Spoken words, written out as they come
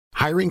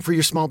Hiring for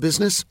your small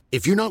business?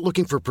 If you're not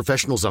looking for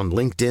professionals on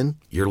LinkedIn,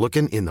 you're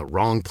looking in the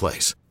wrong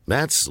place.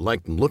 That's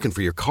like looking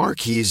for your car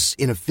keys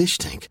in a fish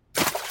tank.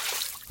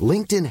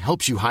 LinkedIn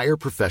helps you hire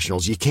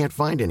professionals you can't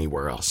find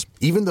anywhere else,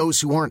 even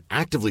those who aren't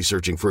actively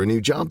searching for a new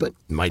job but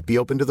might be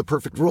open to the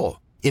perfect role.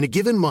 In a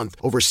given month,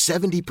 over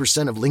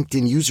 70% of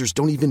LinkedIn users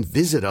don't even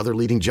visit other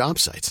leading job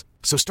sites.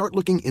 So start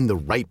looking in the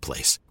right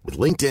place. With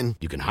LinkedIn,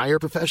 you can hire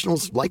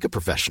professionals like a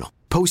professional.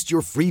 Post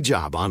your free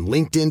job on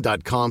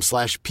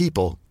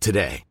linkedin.com/people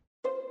today.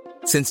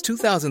 Since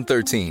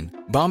 2013,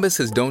 Bombas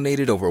has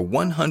donated over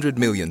 100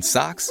 million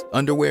socks,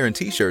 underwear, and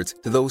T-shirts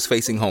to those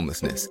facing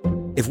homelessness.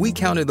 If we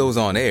counted those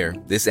on air,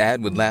 this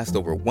ad would last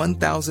over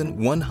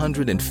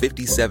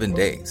 1,157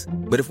 days.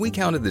 But if we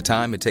counted the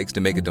time it takes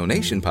to make a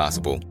donation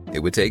possible, it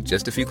would take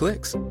just a few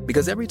clicks.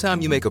 Because every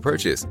time you make a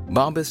purchase,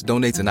 Bombas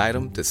donates an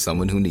item to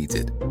someone who needs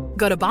it.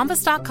 Go to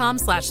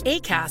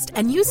bombas.com/ACAST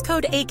and use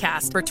code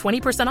ACAST for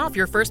 20% off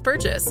your first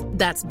purchase.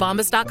 That's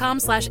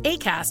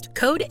bombas.com/ACAST,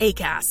 code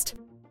ACAST.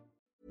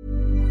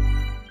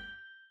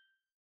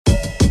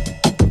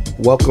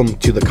 Welcome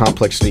to the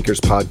Complex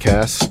Sneakers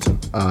Podcast.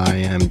 I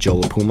am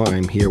Joe LaPuma.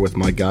 I'm here with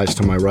my guys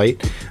to my right,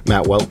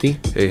 Matt Welty.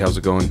 Hey, how's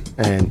it going?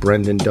 And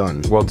Brendan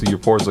Dunn. Welty, your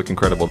pores look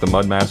incredible. The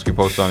mud mask you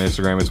posted on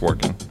Instagram is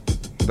working.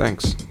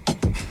 Thanks.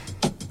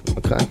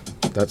 Okay.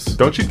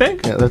 Don't you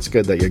think? Yeah, that's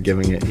good that you're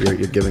giving him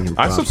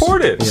props. I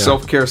support it. Yeah.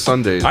 Self-care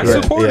Sundays. I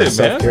support it, man.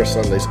 Self-care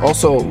Sundays.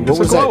 Also, what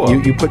was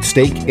that? You put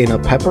steak in a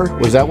pepper?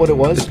 Was that what it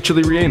was? It's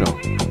chili relleno.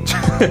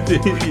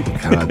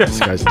 God, this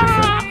guy's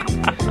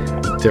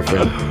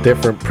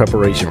different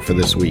preparation for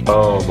this week.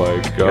 Oh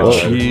my god!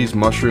 Cheese,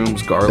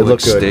 mushrooms, garlic,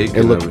 steak.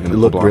 It looked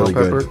really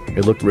good.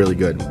 It looked really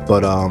good.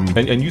 But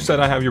and you said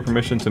I have your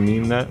permission to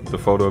meme that, the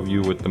photo of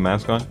you with the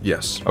mask on?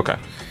 Yes. Okay.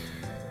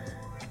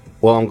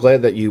 Well, I'm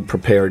glad that you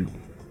prepared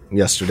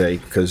yesterday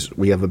because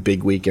we have a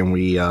big week and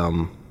we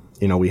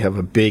have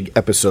a big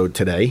episode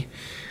today.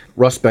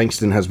 Russ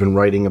Bengtson has been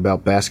writing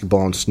about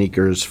basketball and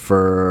sneakers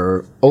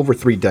for over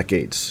 3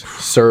 decades.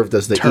 Served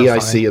as the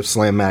EIC of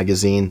Slam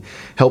Magazine,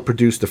 helped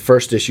produce the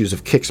first issues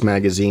of Kicks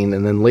Magazine,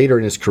 and then later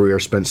in his career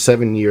spent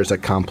 7 years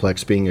at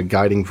Complex being a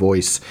guiding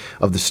voice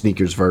of the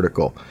sneakers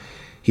vertical.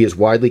 He is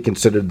widely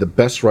considered the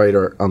best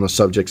writer on the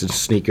subjects of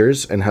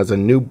sneakers and has a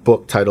new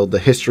book titled The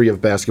History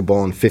of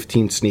Basketball in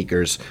 15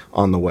 Sneakers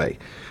on the way.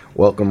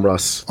 Welcome,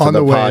 Russ, to on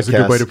the way podcast. Is a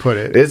good way to put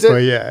it. Is it?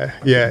 But yeah.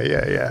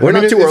 We're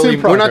not too early.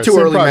 We're not too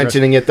early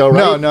mentioning it, though,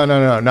 right? No,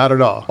 not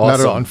at all. Awesome. Not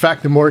at all. In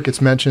fact, the more it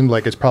gets mentioned,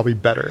 it's probably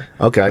better.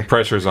 Okay. The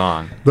pressure's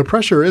on. The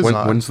pressure is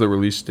on. When's the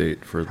release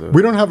date for the?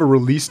 We don't have a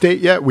release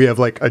date yet. We have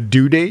a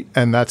due date,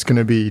 and that's going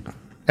to be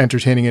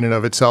entertaining in and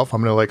of itself.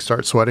 I'm going to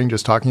start sweating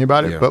just talking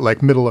about it, but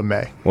middle of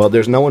May. Well,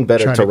 there's no one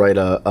better to write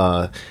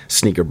a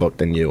sneaker book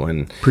than you,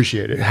 and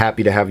appreciate it.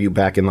 Happy to have you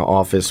back in the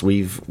office.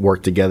 We've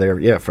worked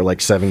together, for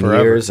 7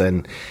 years,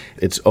 and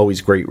it's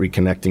always great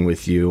reconnecting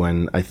with you.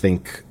 And I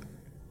think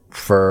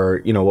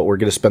for what we're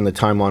going to spend the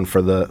time on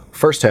for the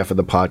first half of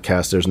the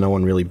podcast, there's no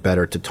one really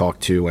better to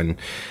talk to. And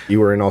you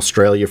were in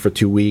Australia for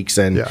 2 weeks,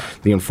 and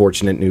the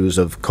unfortunate news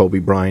of Kobe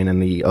Bryant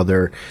and the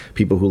other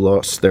people who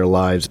lost their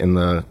lives in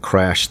the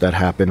crash that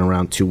happened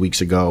around 2 weeks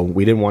ago.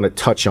 We didn't want to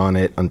touch on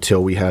it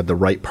until we had the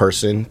right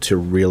person to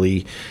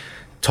really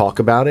talk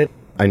about it.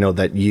 I know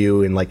that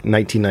you in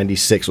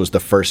 1996 was the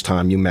first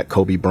time you met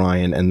Kobe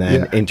Bryant, and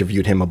then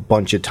interviewed him a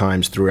bunch of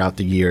times throughout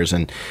the years,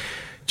 and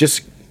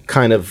just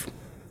kind of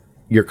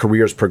your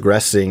career's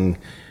progressing.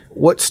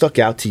 What stuck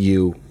out to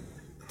you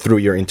through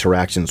your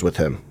interactions with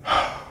him?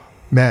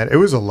 Man, it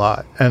was a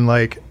lot. And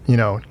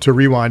to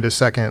rewind a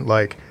second,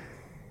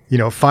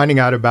 finding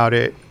out about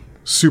it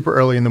super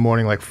early in the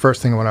morning,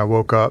 first thing when I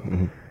woke up,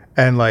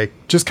 and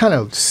just kind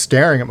of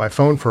staring at my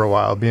phone for a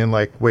while, being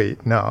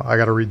wait, no, I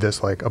got to read this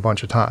a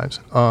bunch of times.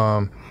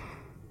 And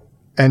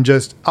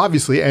just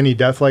obviously any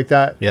death like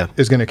that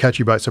is going to catch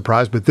you by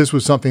surprise. But this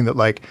was something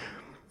that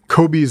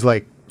Kobe's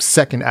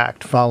second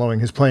act following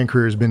his playing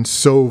career has been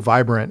so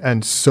vibrant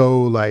and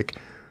so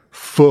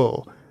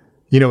full.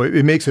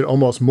 It makes it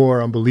almost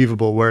more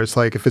unbelievable, where it's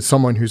if it's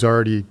someone who's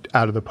already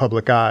out of the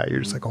public eye,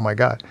 you're just oh my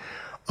God.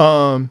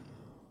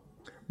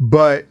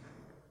 But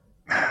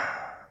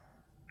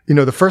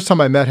the first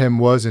time I met him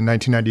was in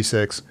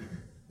 1996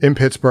 in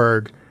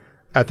Pittsburgh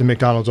at the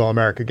McDonald's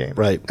All-America game.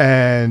 Right.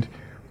 And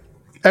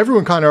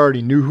everyone kind of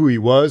already knew who he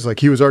was.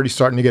 He was already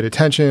starting to get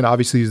attention.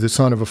 Obviously, he's the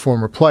son of a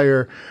former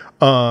player.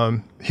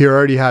 He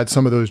already had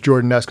some of those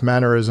Jordan-esque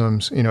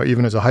mannerisms,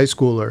 even as a high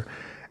schooler.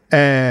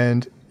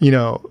 And,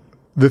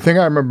 the thing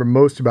I remember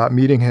most about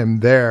meeting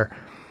him there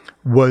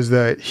was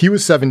that he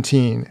was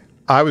 17,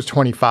 I was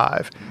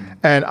 25.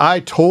 And I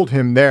told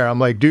him there, I'm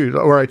dude,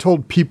 or I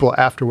told people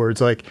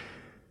afterwards,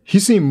 he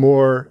seemed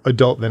more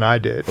adult than I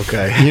did.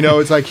 Okay.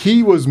 It's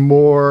he was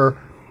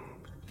more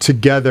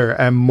together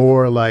and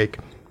more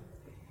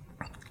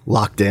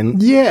locked in.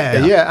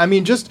 Yeah. I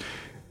mean, just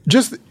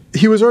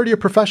he was already a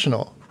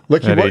professional.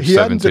 He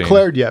hadn't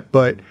declared yet,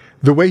 but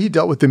the way he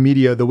dealt with the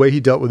media, the way he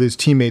dealt with his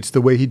teammates,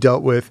 the way he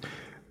dealt with,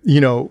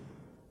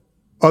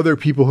 other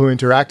people who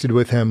interacted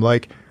with him,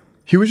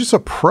 he was just a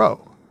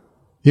pro.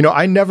 You know,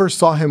 I never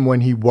saw him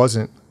when he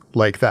wasn't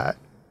like that.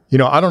 You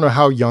know, I don't know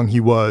how young he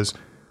was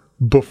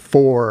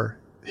before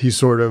he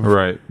sort of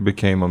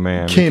became a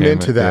man, came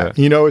into that.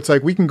 Yeah. You know, it's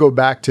like we can go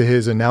back to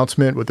his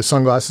announcement with the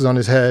sunglasses on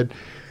his head,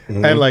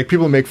 and like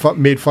people made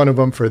fun of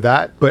him for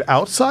that. But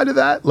outside of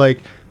that,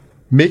 like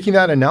making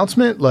that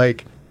announcement,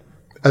 like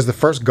as the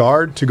first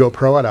guard to go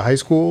pro out of high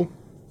school,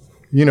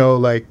 you know,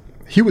 like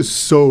he was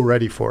so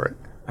ready for it.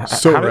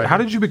 How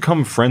did you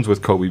become friends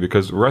with Kobe?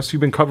 Because Russ,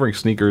 you've been covering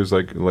sneakers,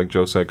 like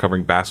Joe said,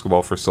 covering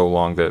basketball for so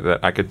long that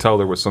I could tell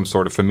there was some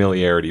sort of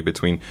familiarity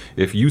between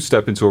if you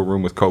step into a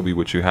room with Kobe,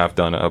 which you have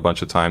done a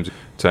bunch of times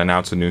to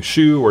announce a new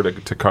shoe or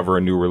to cover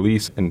a new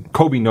release, and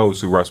Kobe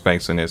knows who Russ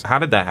Bengtson is. How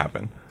did that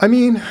happen? I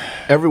mean,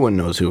 everyone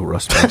knows who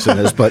Russ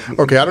Bengtson is, but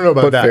okay, I don't know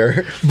about that.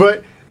 Fair.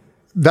 But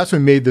that's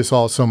what made this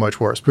all so much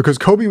worse, because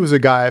Kobe was a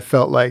guy I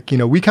felt like, you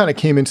know, we kind of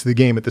came into the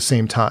game at the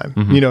same time.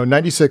 You know,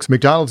 96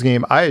 McDonald's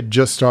game, I had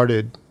just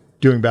started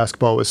doing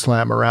basketball with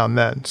Slam around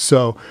then.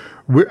 So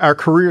our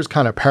careers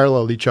kind of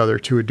paralleled each other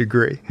to a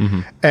degree.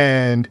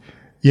 And,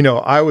 you know,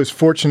 I was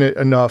fortunate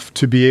enough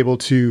to be able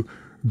to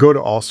go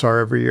to All-Star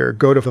every year,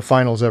 go to the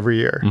finals every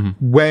year,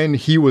 when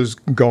he was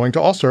going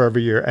to All-Star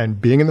every year and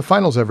being in the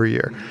finals every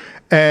year.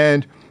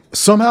 And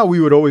somehow we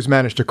would always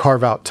manage to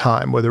carve out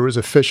time, whether it was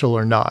official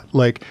or not.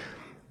 Like,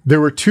 there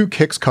were 2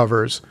 Kicks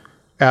covers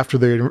after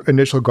the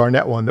initial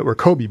Garnett one that were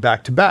Kobe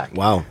back to back.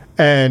 Wow.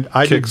 And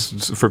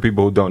Kicks, for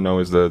people who don't know,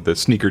 is the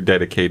sneaker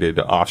dedicated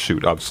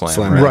offshoot of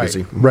Slam.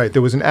 Right.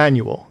 There was an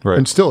annual,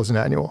 and still is an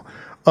annual.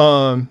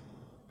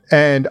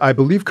 And I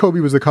believe Kobe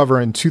was the cover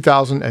in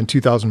 2000 and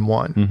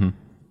 2001.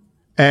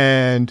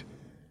 And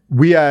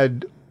we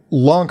had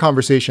long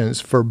conversations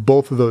for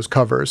both of those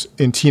covers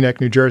in Teaneck,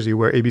 New Jersey,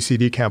 where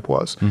ABCD camp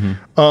was.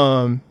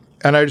 And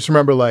I just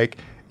remember, like,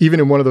 even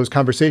in one of those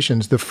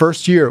conversations, the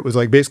first year it was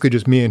like basically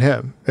just me and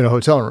him in a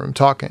hotel room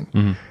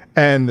talking.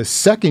 And the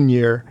second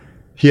year,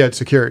 he had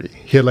security.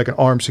 He had like an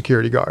armed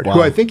security guard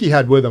who I think he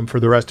had with him for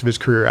the rest of his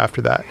career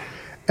after that.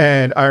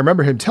 And I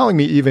remember him telling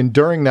me even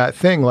during that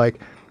thing,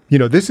 like, you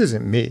know, this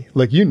isn't me.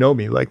 Like, you know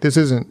me. Like, this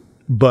isn't,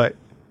 but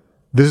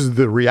this is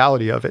the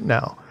reality of it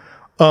now.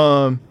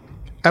 And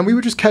we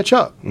would just catch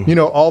up, you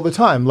know, all the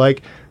time.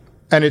 Like,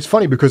 and it's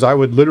funny because I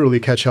would literally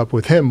catch up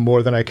with him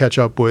more than I catch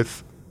up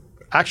with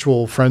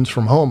actual friends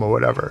from home or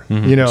whatever,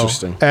 you know.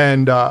 Interesting.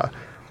 And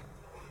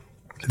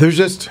there's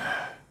just,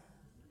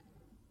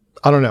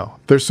 I don't know.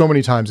 There's so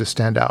many times that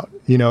stand out.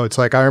 You know, it's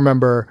like I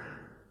remember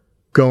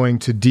going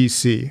to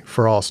DC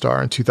for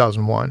All-Star in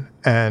 2001,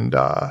 and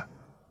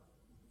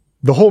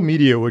the whole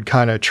media would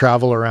kind of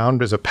travel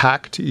around as a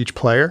pack to each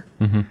player.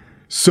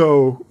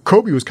 So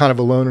Kobe was kind of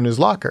alone in his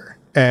locker,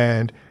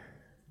 and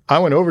I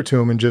went over to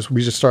him and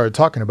we just started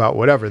talking about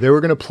whatever. They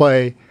were going to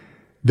play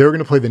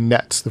the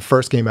Nets the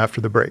first game after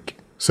the break.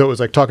 So it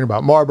was like talking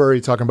about Marbury,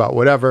 talking about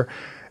whatever.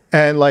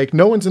 And like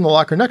no one's in the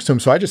locker next to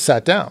him. So I just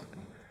sat down.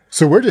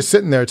 So we're just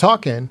sitting there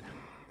talking.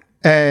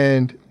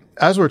 And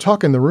as we're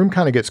talking, the room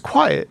kind of gets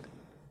quiet.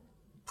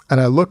 And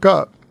I look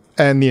up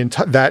and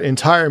that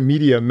entire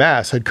media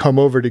mass had come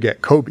over to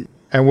get Kobe.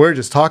 And we're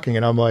just talking.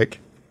 And I'm like,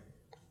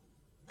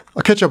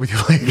 I'll catch up with you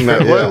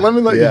later. Let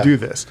me let you do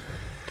this.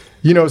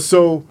 You know,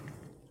 so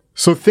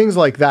things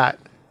like that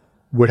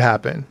would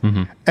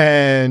happen.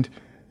 And,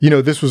 you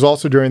know, this was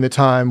also during the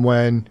time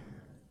when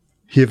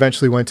he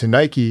eventually went to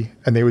Nike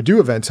and they would do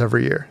events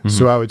every year.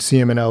 So I would see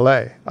him in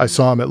LA. I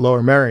saw him at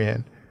Lower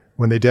Merion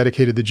when they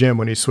dedicated the gym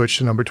when he switched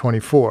to number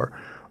 24.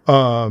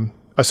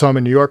 I saw him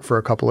in New York for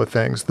a couple of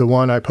things. The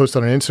one I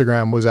posted on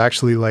Instagram was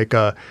actually like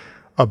a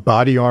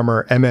Body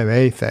Armor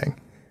MMA thing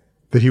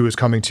that he was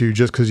coming to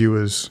just because he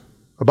was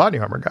a Body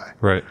Armor guy.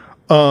 Right.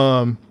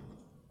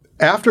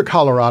 After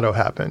Colorado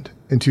happened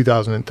in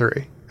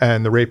 2003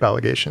 and the rape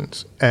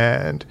allegations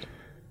and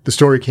the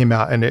story came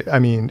out, and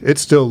it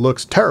still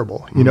looks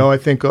terrible. You know, I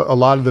think a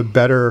lot of the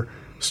better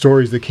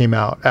stories that came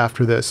out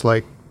after this,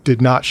 like,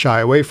 did not shy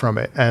away from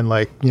it. And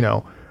like, you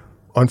know,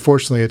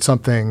 unfortunately, it's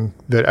something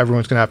that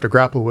everyone's going to have to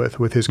grapple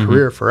with his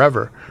career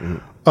forever.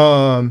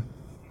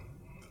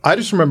 I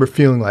just remember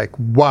feeling like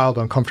wild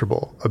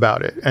uncomfortable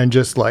about it. And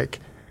just like,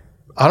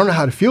 I don't know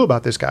how to feel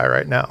about this guy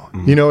right now.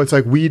 You know, it's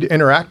like we'd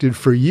interacted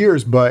for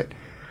years, but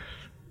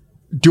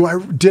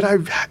did I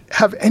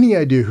have any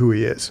idea who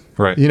he is?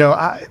 Right. You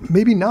know,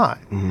 maybe not.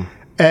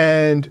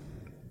 And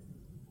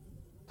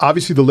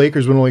obviously the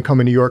Lakers would only come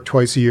in New York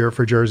twice a year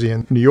for Jersey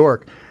and New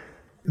York.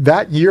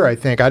 That year, I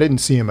think, I didn't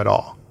see him at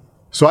all.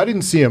 So I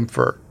didn't see him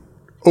for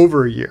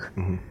over a year.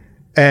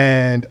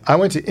 And I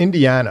went to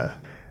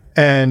Indiana,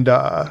 and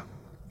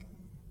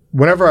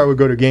whenever I would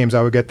go to games,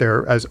 I would get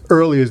there as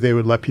early as they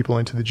would let people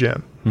into the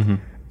gym.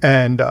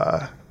 And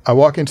I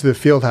walk into the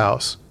field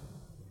house,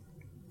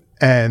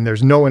 and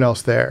there's no one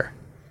else there.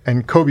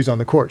 And Kobe's on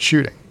the court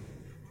shooting.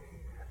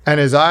 And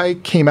as I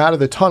came out of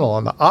the tunnel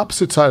on the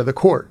opposite side of the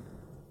court,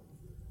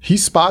 he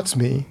spots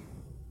me,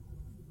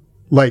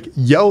 like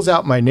yells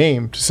out my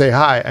name to say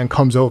hi, and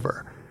comes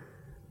over.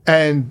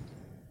 And,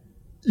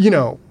 you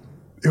know,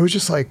 it was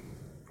just like,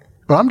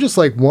 but I'm just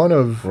like one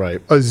of a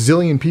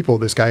zillion people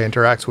this guy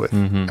interacts with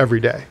every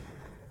day.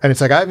 And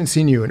it's like, I haven't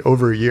seen you in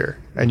over a year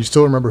and you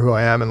still remember who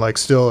I am and like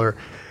still are.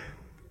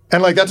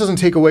 And like, that doesn't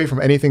take away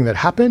from anything that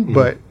happened,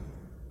 but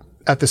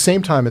at the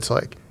same time, it's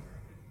like,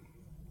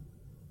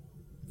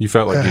 you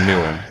felt like you knew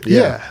him.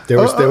 Yeah. There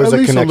was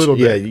a connection.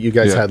 Yeah, you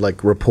guys had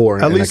like rapport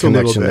and a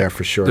connection there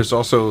for sure. There's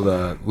also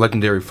the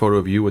legendary photo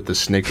of you with the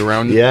snake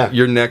around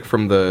your neck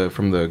from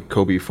the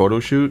Kobe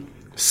photo shoot.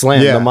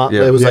 Slam.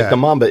 It was like the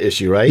Mamba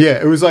issue, right?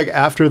 Yeah, it was like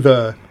after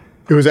the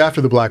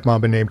Black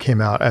Mamba name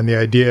came out, and the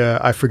idea,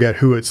 I forget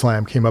who at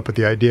Slam came up with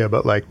the idea,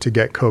 but like to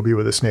get Kobe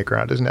with a snake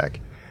around his neck.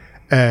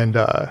 And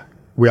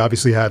we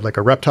obviously had like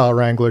a reptile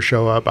wrangler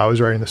show up. I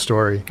was writing the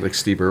story. Like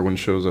Steve Irwin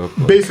shows up.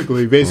 Like,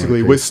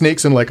 basically with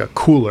snakes in like a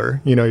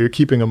cooler, you're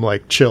keeping them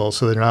like chill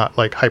so they're not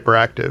like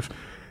hyperactive.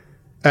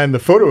 And the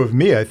photo of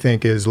me, I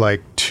think, is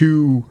like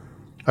two,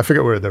 I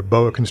forget where they're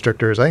boa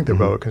constrictors. I think they're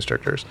boa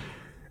constrictors.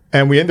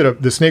 And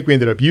the snake we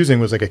ended up using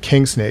was like a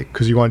king snake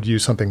because you wanted to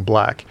use something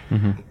black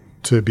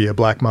to be a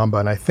black mamba.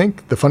 And I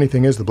think the funny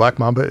thing is the black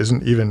mamba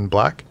isn't even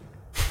black.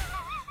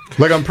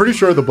 Like, I'm pretty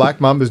sure the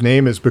black mamba's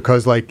name is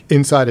because, like,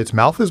 inside its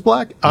mouth is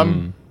black.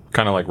 Kind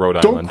of like Rhode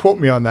Island. Don't quote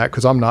me on that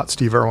because I'm not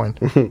Steve Irwin.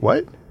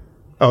 What?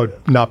 Oh,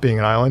 not being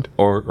an island?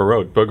 Or a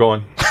road, but go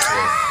on.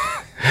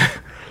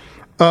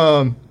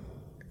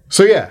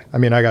 So, yeah. I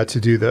mean, I got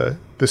to do the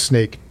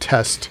snake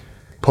test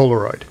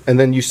Polaroid. And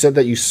then you said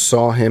that you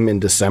saw him in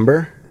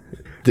December?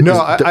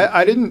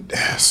 I didn't.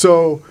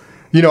 So,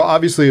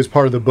 obviously as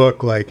part of the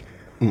book, like,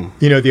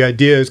 the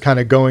idea is kind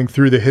of going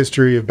through the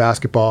history of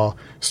basketball,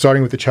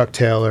 starting with the Chuck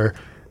Taylor,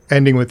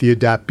 ending with the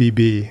Adapt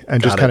BB,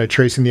 and just kind of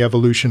tracing the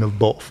evolution of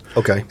both.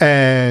 Okay.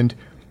 And,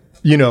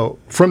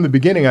 from the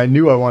beginning, I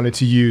knew I wanted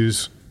to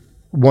use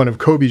one of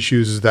Kobe's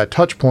shoes as that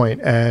touch point,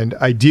 and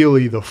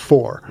ideally the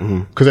 4.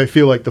 Because I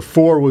feel like the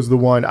 4 was the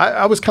one,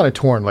 I was kind of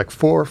torn, like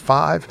 4 or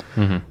 5.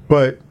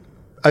 But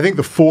I think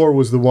the 4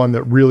 was the one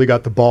that really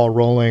got the ball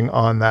rolling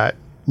on that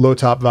low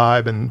top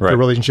vibe and the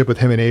relationship with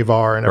him and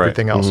Avar and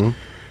everything else.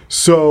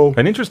 So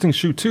an interesting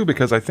shoe too,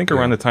 because I think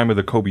around the time of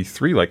the Kobe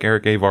 3, like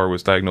Eric Avar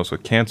was diagnosed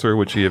with cancer,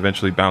 which he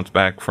eventually bounced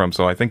back from.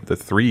 So I think the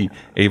 3,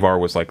 Avar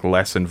was like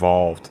less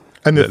involved.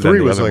 And the 3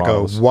 was like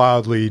models. A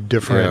wildly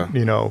different,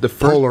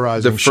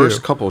 polarizing The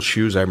first couple of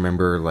shoes I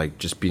remember like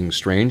just being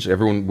strange.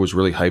 Everyone was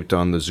really hyped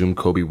on the Zoom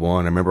Kobe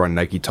 1. I remember on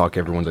Nike Talk,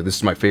 everyone's like, this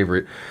is my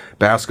favorite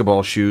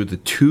basketball shoe. The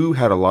 2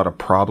 had a lot of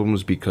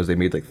problems because they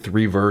made like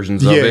 3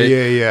 versions of it.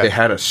 Yeah. They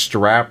had a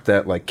strap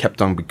that like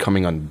kept on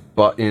becoming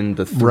unbuttoned.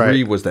 The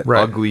 3 was that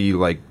ugly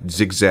like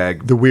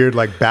zigzag. The weird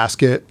like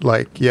basket,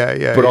 like,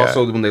 But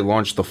also when they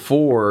launched the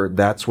 4,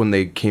 that's when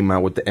they came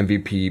out with the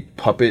MVP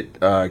puppet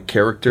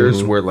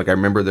characters where like I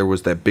remember there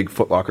was that big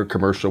Foot Locker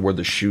commercial where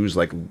the shoes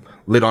like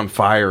lit on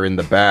fire in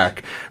the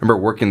back. I remember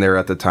working there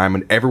at the time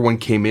and everyone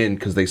came in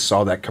because they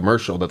saw that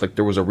commercial that like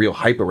there was a real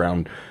hype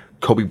around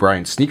Kobe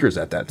Bryant sneakers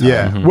at that time.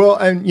 Yeah. Well,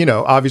 and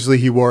obviously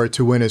he wore it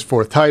to win his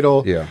 4th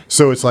title. Yeah.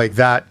 So it's like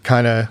that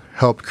kind of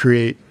helped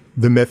create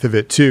the myth of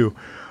it too.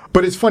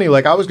 But it's funny,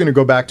 like I was going to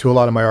go back to a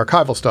lot of my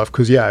archival stuff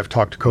because I've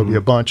talked to Kobe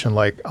a bunch and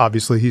like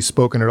obviously he's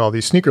spoken at all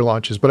these sneaker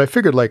launches, but I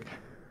figured like,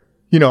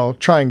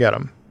 try and get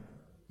him.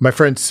 My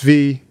friend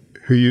Svi,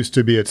 who used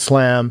to be at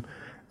Slam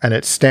and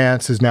at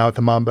Stance, is now at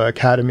the Mamba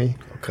Academy.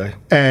 Okay.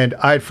 And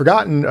I had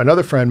forgotten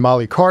another friend,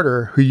 Molly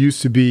Carter, who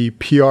used to be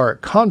PR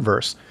at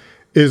Converse,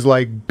 is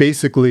like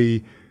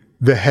basically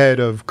the head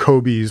of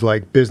Kobe's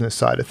like business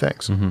side of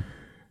things.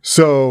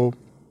 So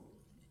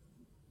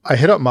I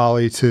hit up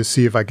Molly to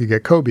see if I could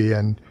get Kobe,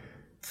 and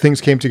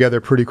things came together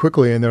pretty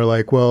quickly. And they're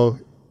like, well,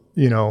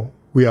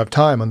 we have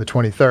time on the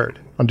 23rd,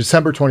 on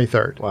December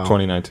 23rd. Wow.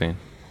 2019.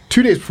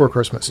 2 days before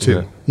Christmas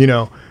too,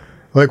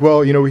 like, well,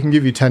 we can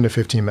give you 10 to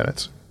 15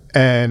 minutes.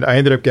 And I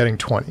ended up getting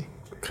 20.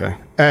 Okay.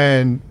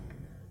 And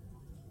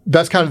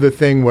that's kind of the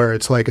thing where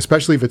it's like,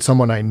 especially if it's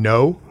someone I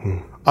know,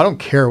 I don't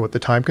care what the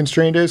time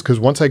constraint is, because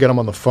once I get them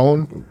on the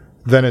phone,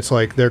 then it's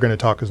like they're going to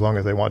talk as long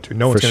as they want to.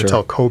 No one's going to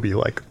tell Kobe,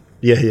 like,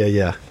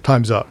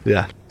 time's up.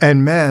 Yeah.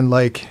 And man,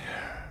 like,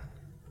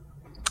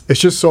 it's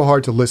just so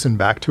hard to listen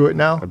back to it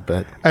now. I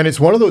bet. And it's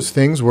one of those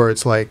things where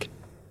it's like,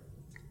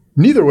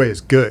 neither way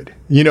is good.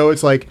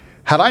 It's like,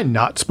 had I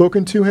not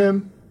spoken to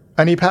him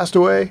and he passed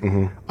away,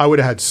 I would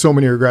have had so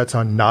many regrets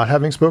on not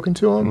having spoken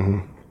to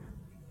him.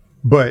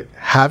 But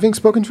having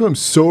spoken to him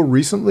so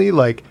recently,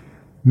 like,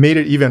 made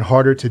it even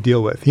harder to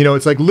deal with.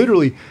 It's like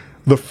literally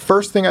the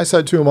first thing I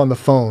said to him on the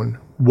phone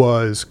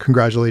was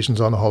congratulations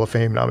on the Hall of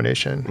Fame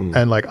nomination.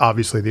 And like,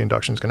 obviously the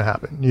induction is going to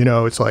happen.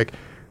 It's like,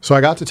 so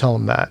I got to tell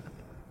him that.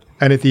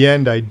 And at the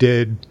end I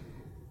did,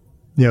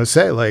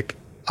 say like,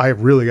 I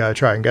really got to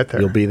try and get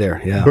there. You'll be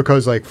there. Yeah.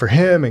 Because like for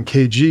him and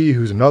KG,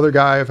 who's another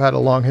guy I've had a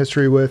long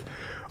history with,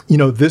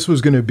 this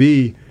was going to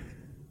be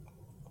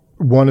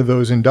one of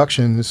those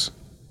inductions,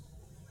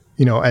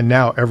 and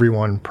now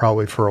everyone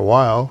probably for a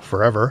while,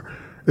 forever,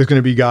 is going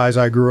to be guys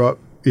I grew up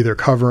either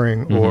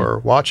covering or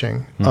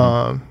watching.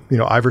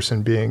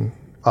 Iverson being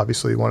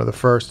obviously one of the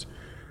first.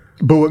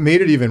 But what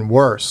made it even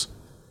worse,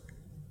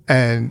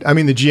 and I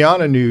mean, the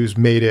Gianna news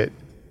made it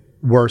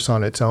worse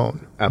on its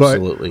own.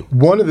 Absolutely. But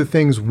one of the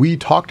things we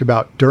talked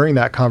about during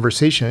that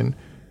conversation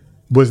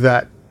was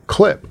that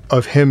clip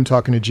of him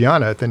talking to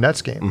Gianna at the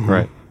Nets game. Mm-hmm.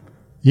 Right.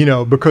 You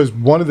know, because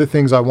one of the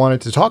things I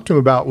wanted to talk to him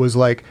about was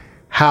like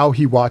how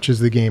he watches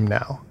the game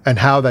now and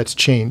how that's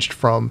changed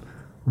from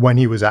when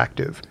he was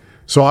active.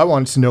 So I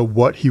wanted to know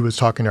what he was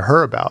talking to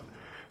her about.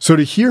 So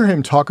to hear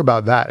him talk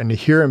about that and to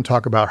hear him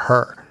talk about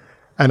her,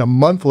 and a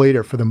month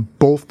later for them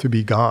both to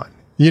be gone,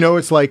 you know,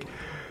 it's like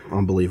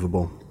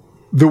unbelievable.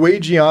 The way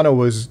Gianna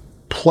was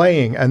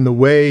playing and the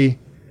way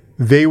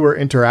they were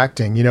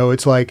interacting, you know,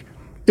 it's like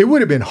it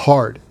would have been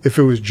hard if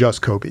it was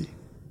just Kobe.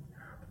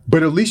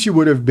 But at least you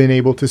would have been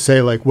able to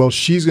say, like, well,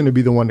 she's going to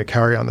be the one to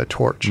carry on the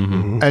torch.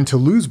 Mm-hmm. And to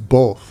lose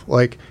both,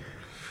 like,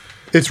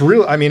 it's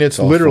real. I mean, it's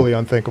literally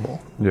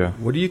unthinkable. Yeah.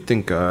 What do you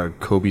think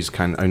Kobe's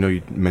I know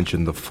you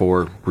mentioned the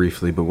 4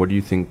 briefly, but what do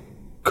you think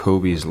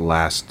Kobe's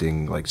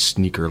lasting, like,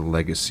 sneaker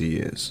legacy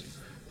is?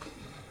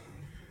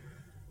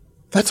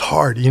 That's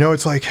hard. You know,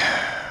 it's like,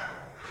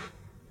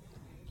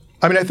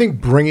 I mean, I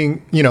think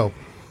bringing, you know,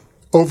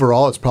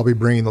 overall, it's probably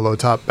bringing the low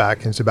top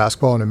back into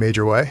basketball in a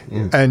major way.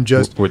 Yeah. And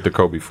just with the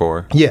Kobe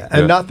 4. Yeah.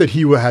 And not that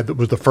he was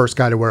the first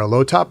guy to wear a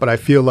low top, but I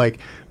feel like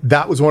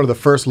that was one of the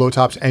first low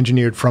tops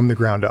engineered from the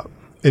ground up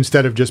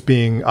instead of just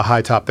being a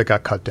high top that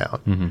got cut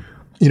down. Mm-hmm.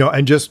 You know,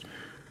 and just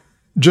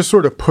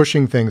sort of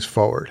pushing things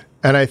forward.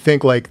 And I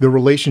think like the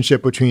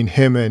relationship between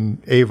him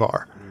and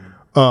Avar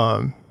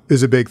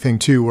is a big thing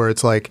too, where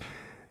it's like,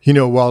 you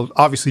know, while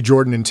obviously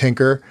Jordan and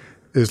Tinker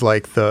is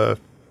like the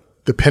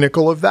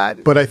pinnacle of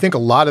that, but I think a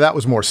lot of that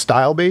was more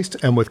style based,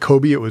 and with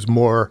Kobe it was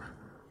more,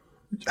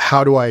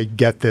 how do I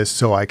get this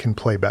so I can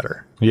play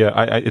better? Yeah,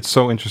 it's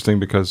so interesting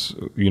because,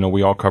 you know,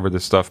 we all cover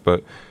this stuff,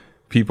 but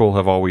people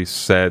have always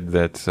said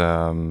that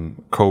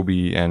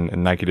Kobe and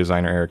Nike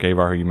designer Eric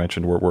Avar, who you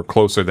mentioned, were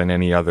closer than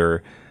any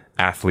other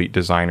athlete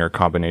designer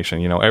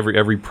combination. You know,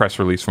 every press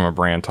release from a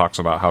brand talks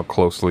about how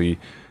closely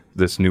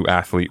this new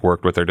athlete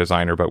worked with their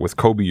designer, but with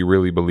Kobe, you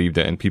really believed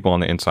it, and people on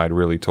the inside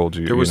really told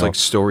you. There was like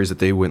stories that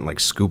they went like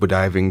scuba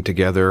diving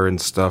together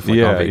and stuff, like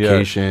on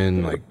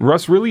vacation. Yeah. Like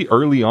Russ, really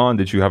early on,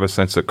 did you have a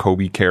sense that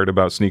Kobe cared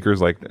about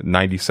sneakers, like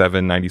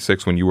 97,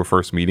 96 when you were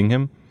first meeting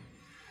him?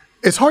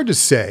 It's hard to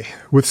say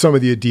with some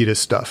of the Adidas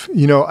stuff.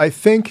 You know, I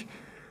think,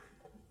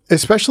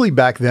 especially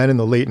back then in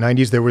the late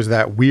 90s, there was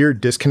that weird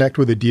disconnect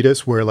with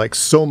Adidas where like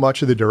so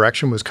much of the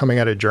direction was coming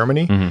out of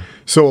Germany. Mm-hmm.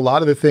 So a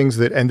lot of the things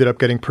that ended up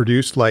getting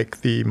produced,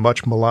 like the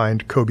much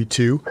maligned Kobe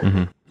 2,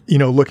 mm-hmm. you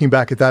know, looking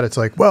back at that, it's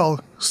like,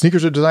 well,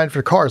 sneakers are designed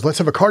for cars. Let's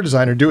have a car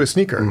designer do a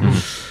sneaker.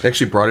 Mm-hmm. They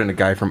actually brought in a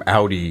guy from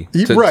Audi.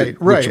 Right.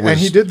 And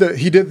he did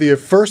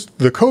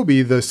the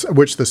Kobe,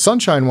 which the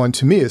Sunshine one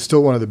to me is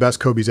still one of the best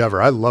Kobe's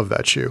ever. I love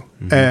that shoe.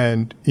 Mm-hmm.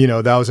 And, you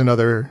know, that was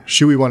another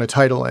shoe he won a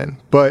title in.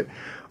 But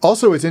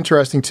also, it's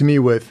interesting to me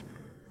with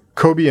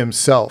Kobe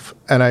himself,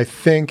 and I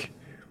think,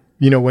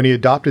 you know, when he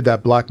adopted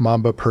that Black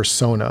Mamba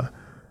persona,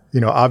 you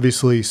know,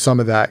 obviously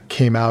some of that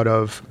came out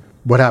of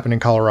what happened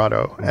in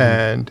Colorado, mm-hmm.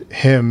 and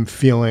him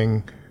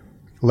feeling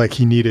like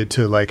he needed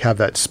to like have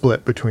that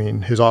split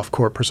between his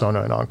off-court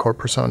persona and on-court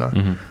persona.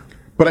 Mm-hmm.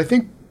 But I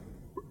think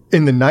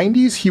in the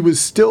 90s, he was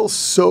still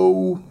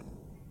so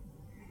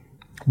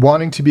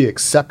wanting to be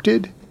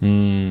accepted,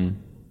 and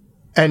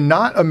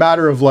not a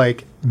matter of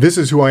like, this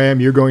is who I am,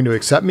 you're going to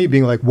accept me,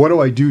 being like, what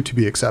do I do to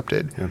be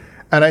accepted? Yeah.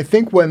 And I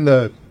think when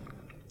the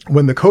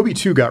Kobe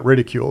 2 got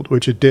ridiculed,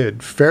 which it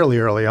did fairly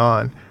early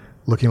on,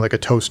 looking like a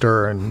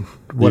toaster and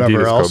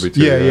whatever else. Kobe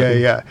 2,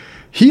 yeah.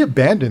 He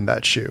abandoned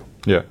that shoe.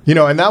 Yeah. You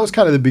know, and that was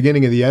kind of the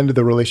beginning of the end of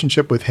the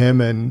relationship with him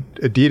and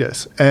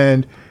Adidas.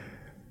 And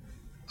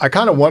I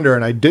kind of wonder,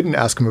 and I didn't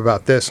ask him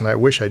about this, and I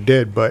wish I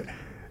did, but,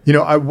 you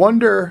know, I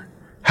wonder,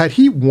 had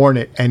he worn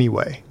it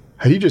anyway?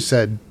 Had he just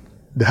said,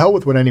 the hell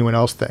with what anyone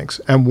else thinks,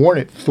 and worn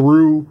it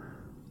through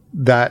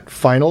that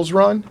finals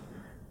run,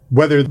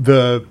 whether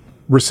the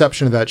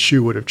reception of that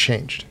shoe would have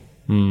changed.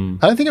 And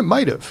I think it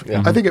might have.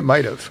 Yeah. I think it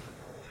might have.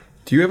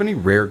 Do you have any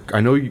rare,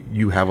 I know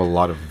you have a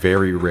lot of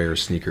very rare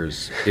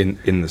sneakers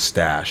in the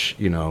stash,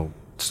 you know,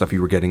 stuff you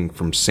were getting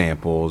from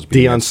samples.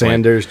 Deion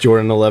Sanders,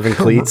 Jordan 11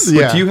 cleats.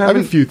 Yeah, do you have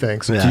a few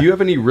things. Yeah. Do you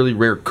have any really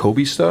rare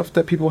Kobe stuff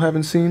that people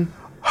haven't seen?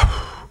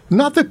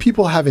 Not that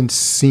people haven't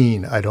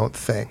seen, I don't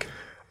think.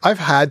 I've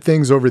had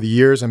things over the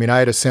years. I mean, I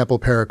had a sample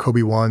pair of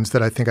Kobe 1s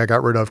that I think I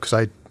got rid of because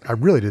I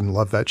really didn't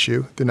love that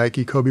shoe, the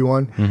Nike Kobe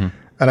 1. Mm-hmm.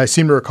 And I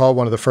seem to recall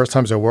one of the first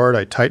times I wore it,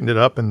 I tightened it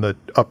up and the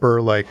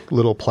upper like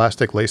little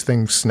plastic lace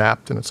thing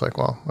snapped. And it's like,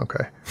 well,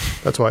 okay,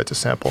 that's why it's a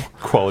sample.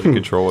 Quality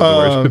control is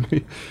where it should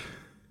be.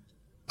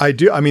 I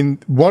do. I mean,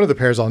 one of the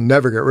pairs I'll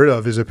never get rid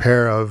of is a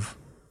pair of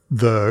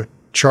the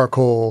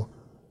charcoal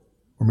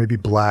or maybe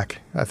black.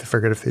 I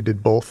forget if they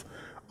did both.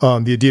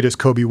 The Adidas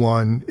Kobe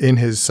 1 in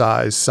his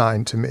size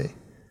signed to me.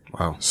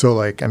 Wow. So,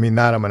 like, I mean,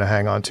 that I'm going to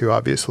hang on to,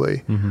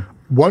 obviously. Mm-hmm.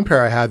 One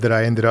pair I had that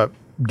I ended up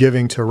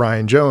giving to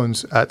Ryan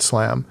Jones at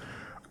Slam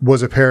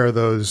was a pair of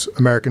those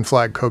American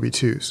flag Kobe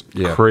 2s.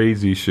 Yeah.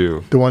 Crazy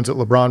shoe. The ones that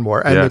LeBron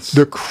wore. And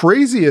the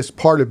craziest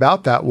part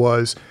about that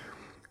was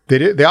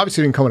they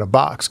obviously didn't come in a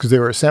box because they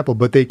were a sample,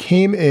 but they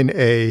came in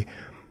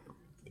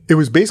it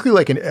was basically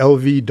like an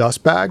LV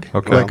dust bag,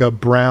 like a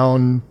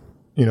brown,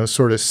 you know,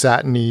 sort of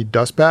satiny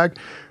dust bag.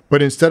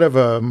 but instead of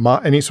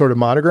any sort of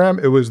monogram,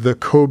 it was the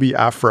Kobe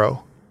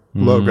Afro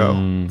logo.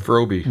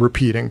 Froby.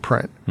 Repeating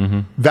print.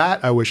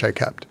 That I wish I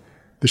kept.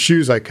 The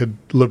shoes I could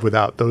live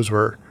without. Those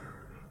were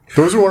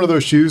one of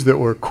those shoes that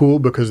were cool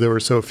because there were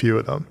so few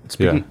of them.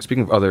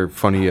 Speaking of other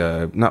funny,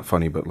 not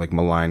funny, but like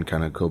malign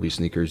kind of Kobe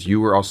sneakers, you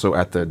were also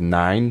at the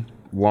 9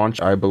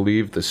 launch, I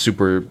believe, the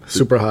super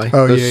high.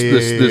 Oh,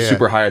 the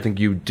super high. I think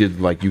you did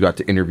you got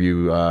to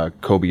interview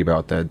Kobe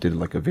about that. Did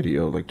like a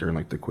video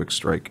during the Quick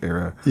Strike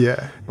era.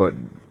 Yeah. But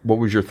what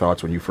was your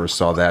thoughts when you first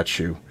saw that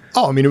shoe?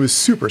 Oh, I mean, it was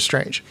super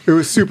strange. It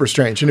was super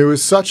strange, and it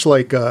was such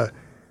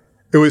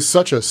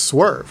a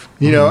swerve,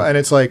 you know. And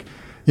it's like,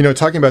 you know,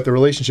 talking about the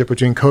relationship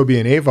between Kobe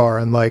and Avar,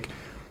 and like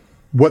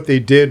what they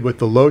did with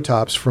the low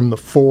tops from the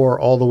 4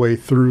 all the way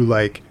through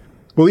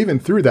even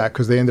through that,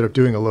 because they ended up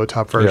doing a low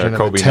top version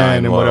of the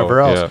 10 and whatever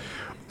else. Yeah.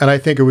 And I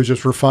think it was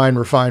just refine.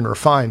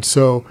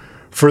 So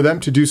for them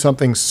to do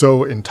something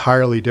so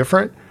entirely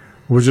different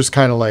was just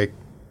kind of like,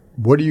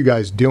 what are you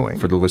guys doing?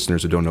 For the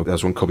listeners who don't know,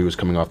 that's when Kobe was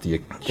coming off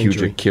the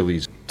huge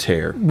Achilles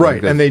tear.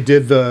 Right. And they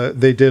did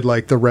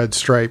like the red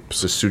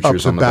stripes, the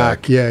sutures up on the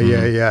back.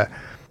 Yeah.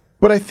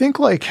 But I think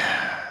I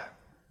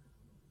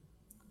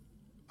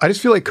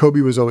just feel like Kobe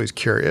was always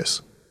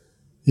curious,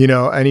 you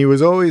know, and he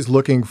was always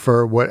looking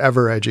for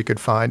whatever edge he could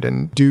find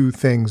and do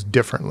things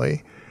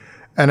differently.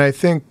 And I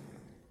think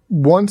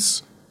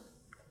once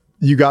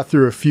you got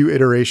through a few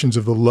iterations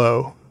of the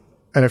low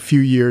and a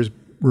few years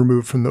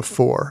removed from the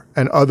 4,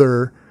 and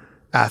other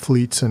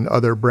athletes and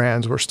other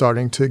brands were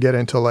starting to get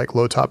into like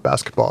low top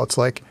basketball, it's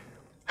like,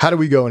 how do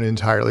we go in an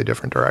entirely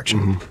different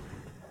direction?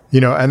 You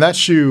know, and that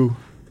shoe's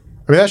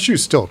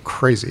still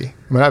crazy.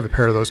 I mean, I have a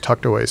pair of those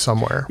tucked away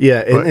somewhere. Yeah,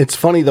 and it's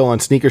funny though, on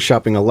sneaker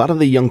shopping, a lot of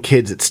the young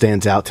kids, it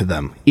stands out to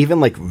them. Even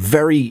like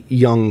very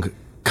young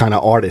kind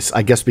of artists,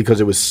 I guess, because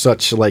it was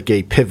such like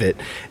a pivot,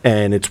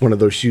 and it's one of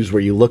those shoes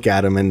where you look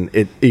at them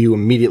and you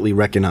immediately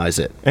recognize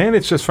it. And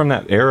it's just from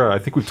that era. I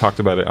think we've talked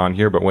about it on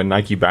here, but when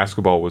Nike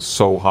basketball was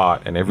so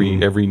hot, and every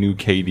new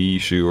KD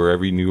shoe or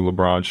every new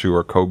LeBron shoe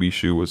or Kobe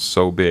shoe was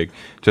so big,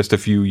 just a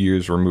few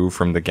years removed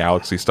from the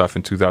Galaxy stuff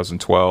in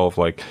 2012,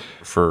 like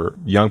for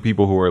young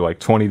people who are like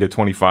 20 to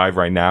 25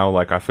 right now,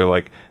 like I feel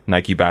like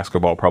Nike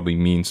basketball probably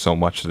means so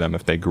much to them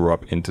if they grew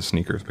up into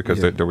sneakers, because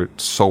they were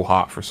so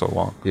hot for so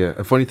long. Yeah,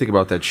 a funny thing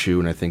about that shoe,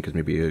 and I think is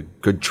maybe a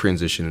good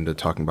transition into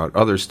talking about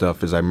other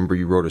stuff, is I remember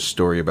you wrote a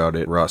story about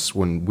it, Russ,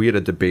 when we had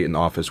a debate in the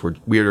office where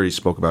we already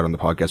spoke about it on the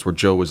podcast, where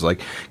Joe was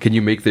like, can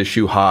you make this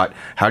shoe hot?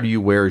 How do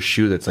you wear a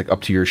shoe that's like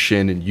up to your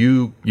shin? And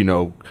you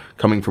know,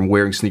 coming from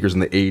wearing sneakers in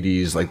the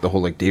 80s, like the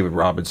whole like David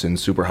Robinson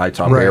super high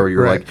top era,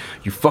 you're like,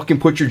 you fucking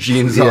put your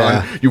jeans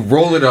on, you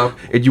roll it up,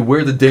 and you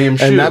wear the damn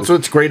shoe. And that's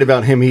what's great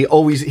about him. He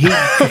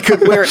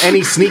could wear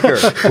any sneaker.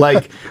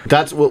 Like,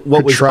 that's what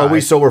was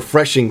always so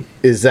refreshing,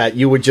 is that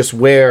you would just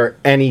wear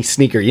any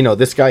sneaker. You know,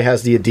 this guy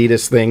has the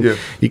Adidas thing. Yeah.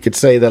 You could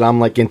say that I'm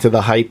like into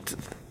the hyped.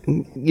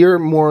 You're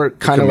more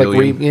kind of like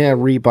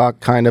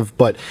Reebok kind of,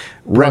 but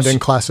Brendan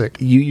classic.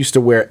 You used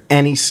to wear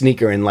any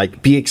sneaker and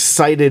like be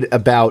excited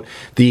about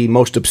the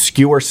most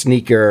obscure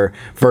sneaker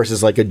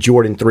versus like a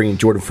Jordan 3 and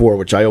Jordan 4,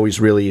 which I always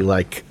really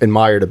like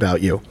admired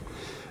about you.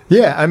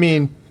 Yeah, I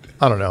mean,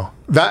 I don't know.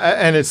 That,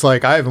 and it's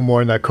like, I haven't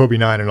worn that Kobe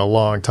 9 in a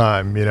long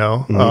time, you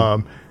know?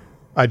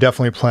 I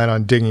definitely plan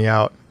on digging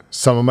out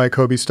some of my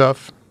Kobe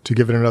stuff to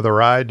give it another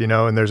ride, you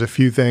know? And there's a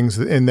few things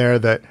in there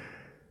that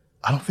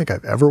I don't think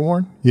I've ever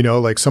worn, you know?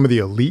 Like some of the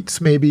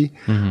elites maybe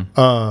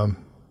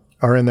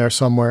are in there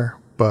somewhere.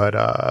 But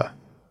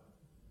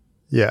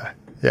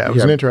it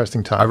was an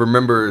interesting time. I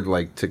remember,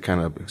 like, to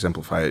kind of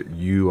exemplify it,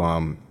 you...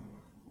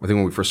 I think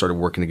when we first started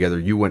working together,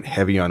 you went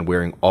heavy on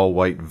wearing all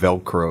white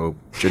Velcro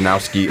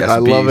Janowski SBs. I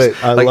love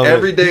it. I love it.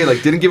 Every day,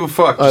 like, didn't give a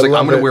fuck. Just like,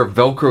 I'm going to wear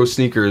Velcro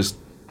sneakers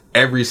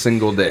every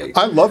single day.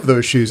 I love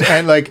those shoes.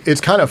 And, like, it's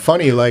kind of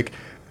funny. Like,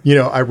 you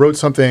know, I wrote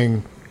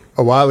something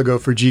a while ago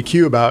for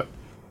GQ about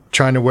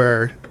trying to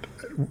wear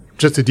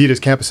just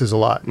Adidas campuses a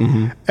lot.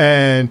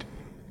 And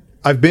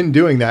I've been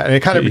doing that, and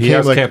it kind of became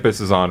has like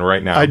campuses on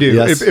right now. I do.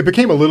 Yes. It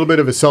became a little bit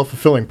of a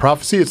self-fulfilling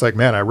prophecy. It's like,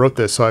 man, I wrote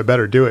this, so I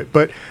better do it.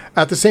 But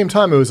at the same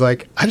time, it was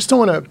like, I don't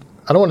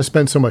want to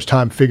spend so much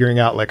time figuring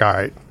out, like, all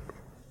right,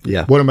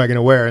 what am I going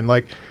to wear, and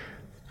like,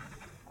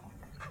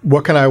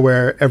 what can I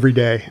wear every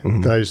day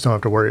that I just don't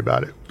have to worry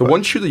about it. The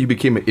one shoe that you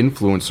became an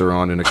influencer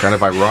on in a kind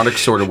of ironic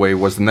sort of way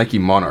was the Nike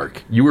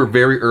Monarch. You were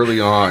very early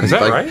on. Is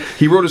that right?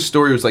 He wrote a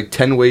story. It was like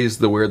 10 ways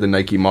to wear the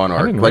Nike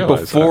Monarch. Like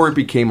before it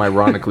became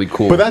ironically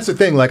cool. But that's the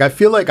thing. Like, I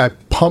feel like I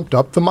pumped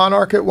up the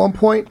Monarch at one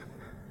point,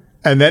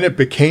 and then it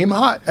became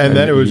hot, and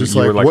then it was just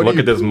like, look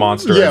at this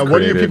monster. Yeah,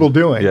 what are you people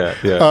doing?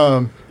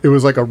 Yeah. It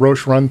was like a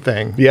Roche Run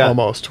thing,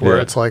 almost, where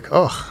it's like,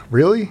 oh,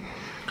 really?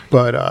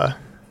 But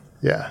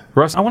yeah.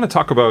 Russ, I want to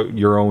talk about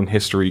your own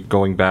history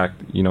going back.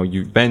 You know,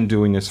 you've been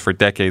doing this for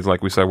decades.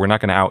 Like we said, we're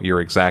not going to out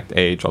your exact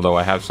age, although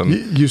I have some...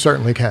 You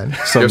certainly can.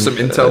 You have some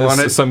intel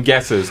on it? Some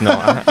guesses. No.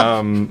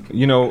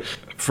 You know,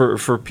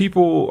 for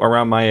people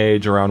around my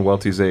age, around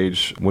Welty's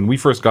age, when we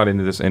first got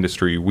into this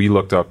industry, we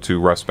looked up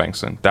to Russ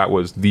Bengtson. That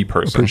was the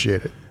person.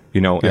 Appreciate it.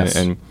 You know, Yes.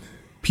 and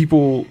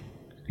people...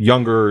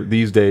 younger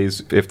these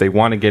days, if they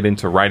want to get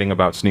into writing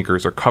about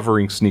sneakers or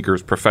covering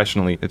sneakers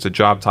professionally, it's a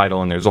job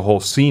title and there's a whole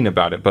scene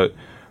about it. But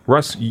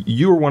Russ,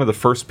 you were one of the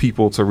first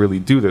people to really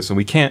do this, and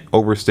we can't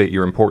overstate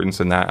your importance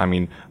in that. I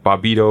mean,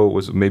 Bobbito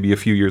was maybe a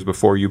few years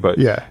before you, but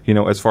you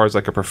know, as far as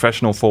like a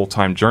professional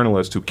full-time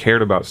journalist who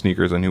cared about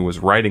sneakers and who was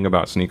writing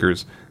about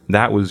sneakers,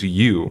 that was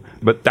you.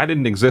 But that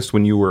didn't exist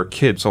when you were a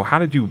kid. So how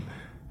did you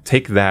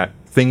take that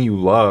thing you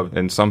loved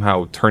and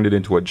somehow turned it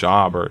into a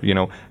job? Or, you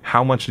know,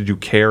 how much did you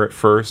care at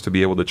first to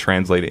be able to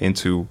translate it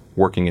into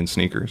working in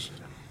sneakers?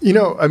 You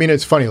know, I mean,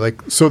 it's funny.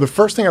 Like, so the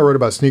first thing I wrote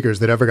about sneakers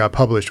that ever got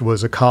published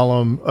was a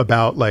column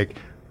about like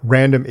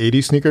random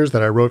 80s sneakers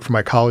that I wrote for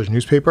my college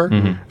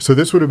newspaper. So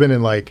this would have been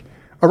in like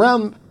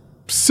around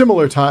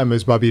similar time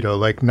as Bobbito,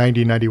 like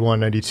 90, 91,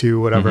 92,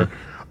 whatever.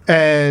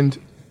 And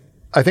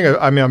I think,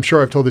 I mean, I'm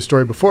sure I've told this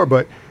story before,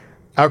 but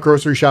out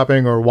grocery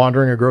shopping or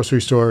wandering a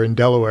grocery store in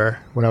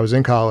Delaware when I was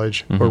in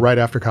college or right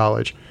after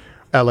college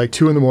at like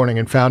 2 a.m.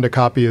 and found a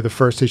copy of the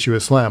first issue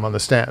of Slam on the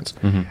stands.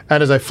 And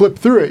as I flipped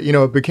through it, you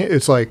know,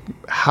 it's like,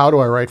 how do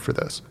I write for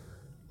this?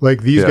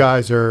 Like, these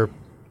guys are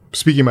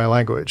speaking my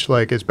language.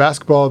 Like, it's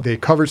basketball. They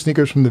covered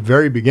sneakers from the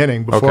very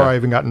beginning before I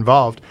even got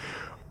involved.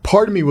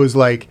 Part of me was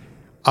like,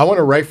 I want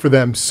to write for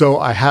them so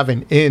I have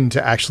an in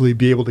to actually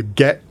be able to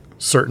get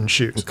certain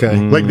shoes.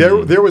 Like,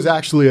 there was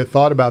actually a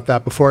thought about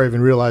that before I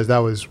even realized that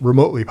was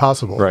remotely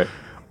possible. Right.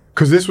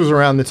 Because this was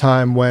around the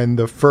time when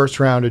the first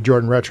round of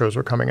Jordan Retros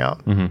were coming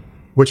out.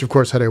 Which, of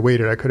course, had I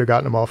waited, I could have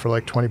gotten them all for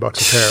like $20 a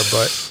pair,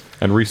 but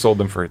and resold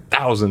them for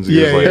thousands of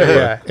years later.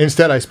 Yeah.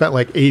 Instead, I spent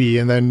like 80,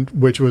 and then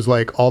which was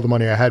like all the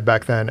money I had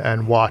back then,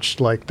 and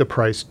watched like the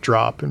price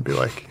drop and be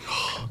like,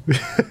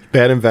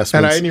 bad investments.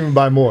 And I didn't even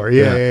buy more.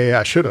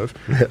 I should have.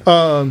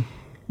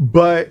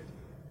 But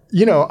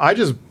you know, I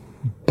just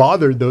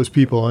bothered those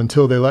people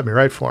until they let me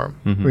write for them.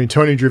 I mean,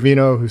 Tony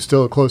Dravino, who's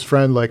still a close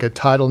friend, like at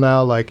Tidal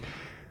now, like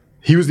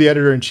he was the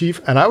editor in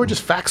chief, and I would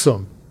just fax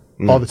him.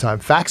 All the time.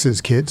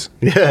 Faxes, kids.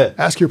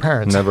 Ask your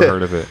parents. Never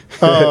heard of it.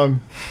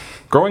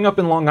 Growing up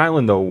in Long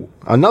Island, though.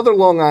 Another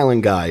Long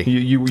Island guy.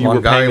 You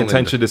were paying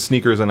attention to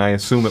sneakers, and I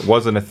assume it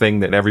wasn't a thing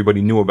that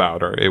everybody knew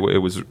about, or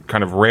it was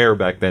kind of rare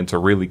back then to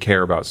really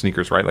care about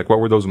sneakers, right? Like, what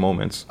were those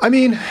moments? I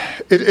mean,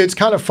 it's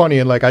kind of funny,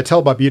 and like I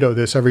tell Bobbito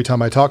this every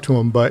time I talk to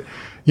him, but,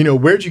 you know,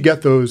 where'd you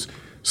get those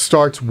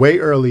starts way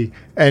early?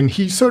 And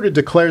he sort of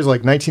declares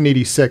like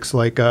 1986,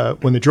 like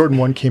when the Jordan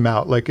 1 came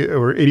out, like,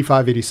 or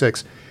 85,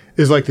 86,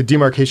 is like the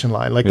demarcation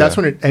line. Like, that's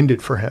when it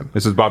ended for him.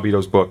 This is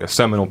Bobbito's book, a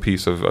seminal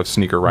piece of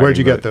sneaker writing. Where'd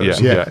you get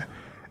those? Yeah.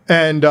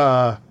 And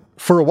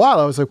for a while,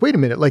 I was like, wait a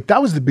minute. Like,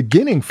 that was the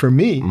beginning for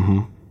me.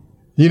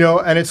 You know,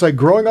 and it's like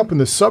growing up in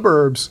the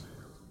suburbs,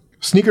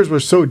 sneakers were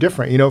so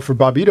different. You know, for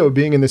Bobbito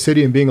being in the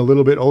city and being a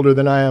little bit older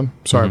than I am.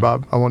 Sorry,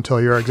 Bob. I won't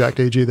tell your exact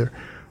age either.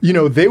 You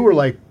know, they were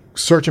like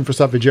searching for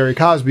stuff at Jerry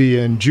Cosby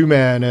and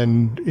Jew-Man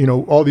and, you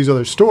know, all these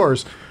other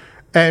stores.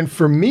 And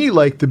for me,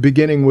 like, the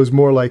beginning was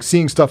more like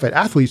seeing stuff at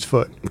Athlete's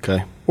Foot.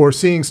 Or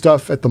seeing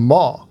stuff at the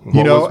mall.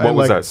 You know, what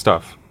was that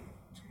stuff?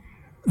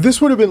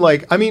 This would have been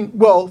like, I mean,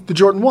 well, the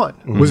Jordan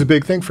 1 was a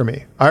big thing for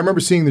me. I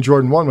remember seeing the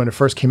Jordan 1 when it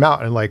first came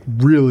out and like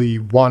really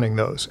wanting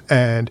those.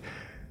 And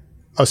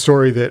a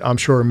story that I'm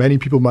sure many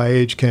people my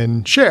age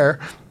can share.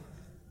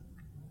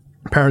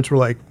 Parents were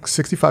like,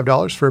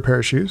 $65 for a pair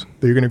of shoes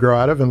that you're going to grow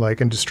out of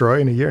and destroy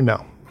in a year?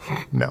 No.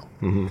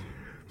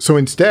 So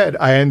instead,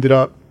 I ended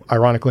up,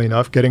 ironically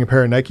enough, getting a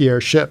pair of Nike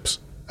Air Ships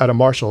at a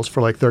Marshall's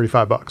for like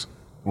 $35.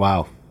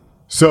 Wow.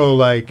 So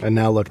like, and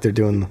now look, they're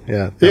doing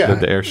the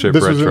Airship.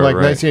 This retro, was in like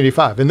right?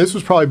 1985, and this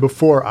was probably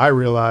before I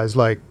realized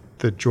like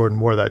that Jordan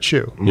wore that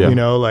shoe. You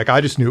know, like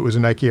I just knew it was a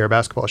Nike Air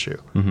basketball shoe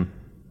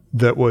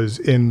that was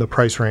in the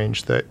price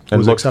range that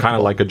and looks kind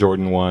of like a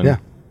Jordan 1. Yeah.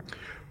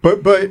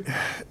 But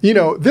you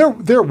know,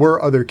 there were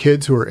other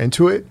kids who were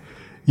into it.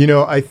 You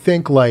know, I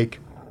think like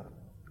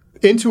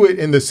into it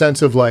in the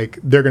sense of like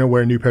they're going to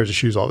wear new pairs of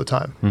shoes all the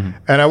time.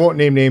 And I won't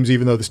name names,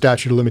 even though the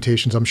statute of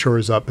limitations I'm sure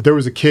is up. But there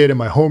was a kid in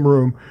my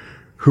homeroom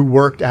who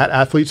worked at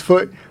Athlete's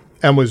Foot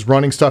and was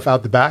running stuff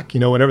out the back.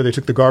 You know, whenever they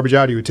took the garbage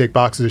out, he would take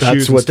boxes of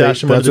shoes and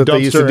stash them under the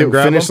dumpster and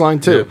grab Finish them. line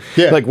too.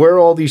 Yeah. Like, where are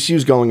all these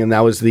shoes going? And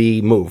that was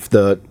the move.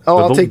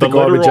 I'll take the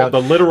garbage out.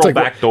 The literal like,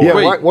 back door.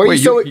 Yeah,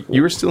 Wait,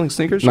 you were stealing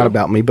sneakers? Not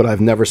about me, but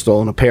I've never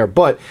stolen a pair.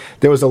 But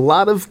there was a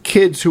lot of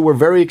kids who were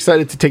very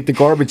excited to take the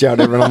garbage out.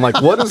 And I'm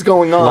like, what is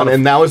going on?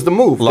 And that was the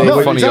move. A lot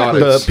of funny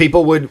audits. The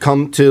people would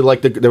come to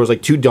like there was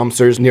like 2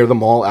 dumpsters near the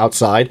mall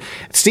outside.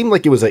 It seemed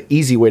like it was an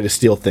easy way to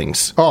steal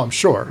things. Oh, I'm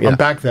sure. Yeah.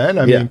 Back then,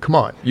 I mean, come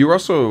on. You were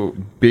also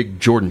big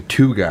Jordan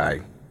 2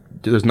 guy.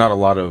 There's not a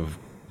lot of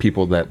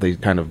people that they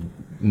kind of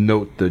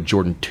note the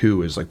Jordan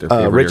 2 as like their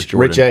favorite Air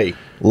Jordan. Rich A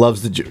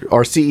loves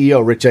our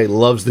CEO Rich A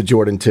loves the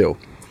Jordan 2.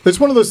 It's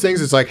one of those things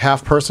that's like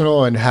half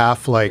personal and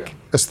half like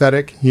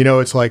aesthetic. You know,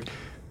 it's like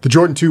the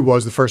Jordan 2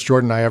 was the first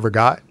Jordan I ever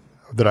got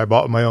that I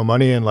bought with my own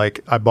money, and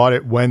like I bought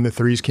it when the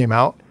 3s came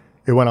out.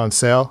 It went on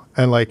sale,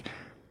 and like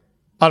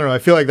I don't know, I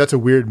feel like that's a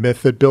weird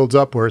myth that builds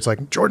up where it's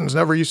like Jordans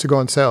never used to go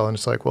on sale, and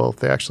it's like, well,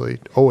 they actually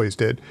always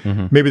did.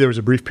 Maybe there was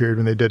a brief period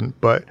when they didn't,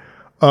 but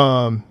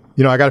you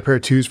I got a pair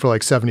of 2s for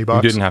like $70.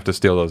 You didn't have to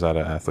steal those out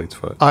of Athlete's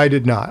Foot. I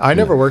did not. I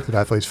never worked at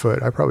Athlete's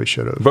Foot. I probably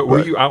should have. But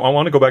were you? I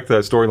want to go back to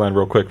that storyline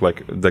real quick.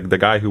 Like the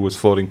guy who was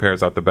floating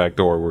pairs out the back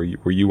door. Were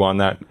you on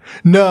that?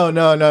 No.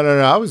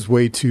 I was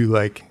way too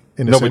like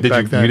innocent. No, but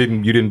back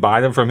then. you didn't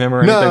buy them from him or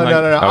anything? No.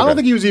 Okay. I don't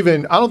think he was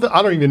even. I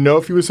don't even know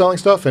if he was selling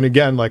stuff. And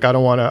again, like I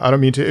don't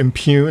mean to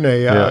impugn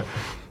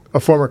a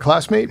former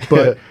classmate,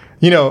 but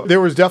there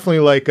was definitely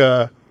like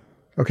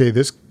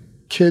this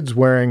kid's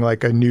wearing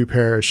like a new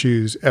pair of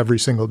shoes every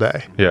single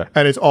day. Yeah.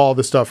 And it's all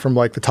the stuff from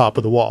like the top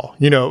of the wall.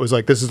 It was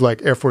like, this is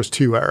like Air Force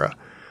 2 era.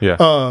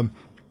 Yeah.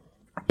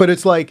 But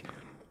it's like,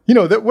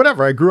 that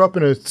whatever. I grew up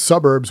in a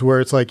suburbs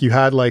where it's like you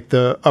had like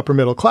the upper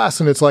middle class,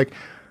 and it's like,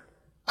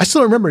 I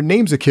still remember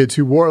names of kids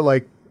who wore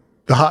like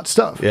the hot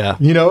stuff. Yeah.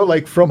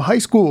 Like from high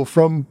school,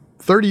 from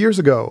 30 years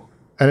ago.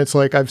 And it's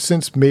like, I've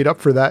since made up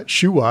for that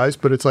shoe-wise,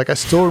 but it's like, I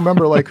still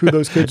remember like who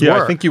those kids were.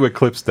 I think you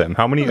eclipsed them.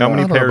 How many I don't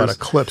know pairs? about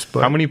eclipse,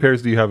 but how many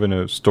pairs do you have in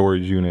a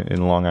storage unit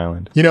in Long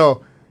Island?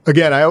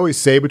 Again, I always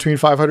say between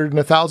 500 and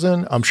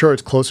 1,000. I'm sure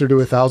it's closer to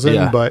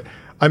 1,000, but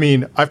I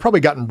mean, I've probably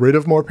gotten rid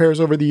of more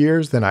pairs over the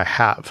years than I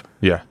have.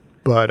 Yeah.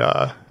 But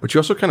you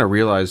also kind of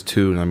realize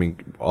too, and I mean,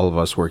 all of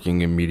us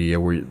working in media,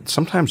 where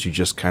sometimes you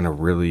just kind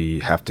of really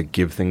have to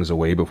give things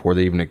away before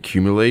they even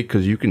accumulate.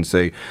 Because you can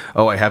say,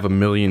 "Oh, I have 1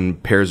 million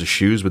pairs of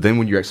shoes," but then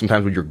when you're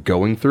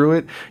going through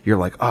it, you're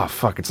like, "Oh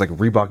fuck!" It's like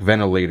Reebok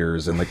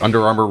ventilators and like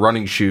Under Armour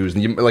running shoes,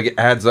 and it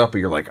adds up,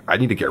 and you're like, "I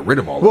need to get rid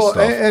of all this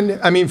stuff." And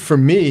I mean, for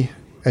me,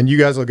 and you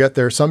guys will get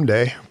there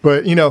someday,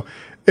 but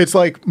it's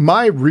like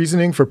my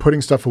reasoning for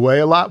putting stuff away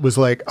a lot was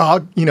like,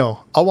 I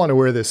want to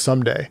wear this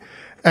someday.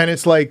 And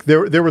it's like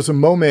there was a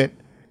moment,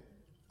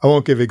 I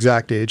won't give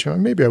exact age,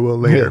 maybe I will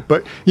later,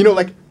 but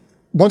like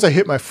once I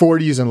hit my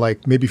 40s and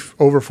like maybe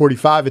over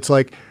 45, it's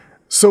like,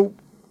 so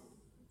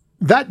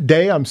that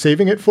day I'm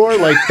saving it for,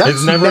 like that's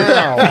it's never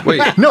now. Wait.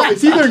 No,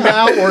 it's either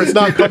now or it's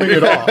not coming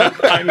at all.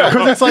 I know.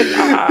 Because it's like,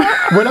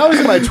 when I was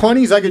in my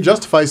 20s, I could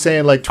justify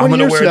saying like 20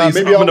 years from now,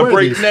 maybe I'll wear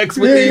break these. necks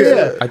with these.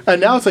 Yeah.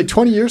 And now it's like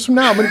 20 years from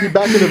now, I'm going to be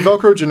back in the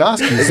Velcro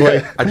Janoskis.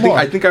 Like,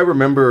 I think I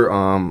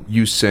remember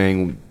you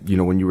saying,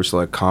 when you were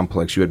still at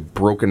Complex, you had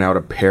broken out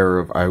a pair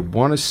of, I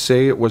want to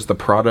say it was the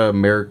Prada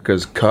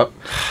America's Cup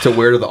to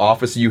wear to the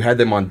office. You had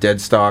them on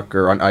dead stock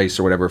or on ice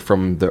or whatever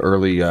from the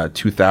early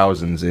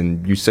 2000s,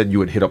 and you said you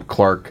would hit up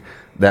Clark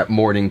that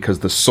morning because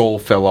the sole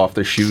fell off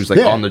the shoes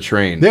on the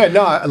train. Yeah,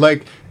 no,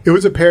 like it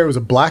was a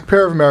black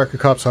pair of America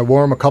Cups. I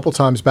wore them a couple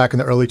times back in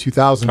the early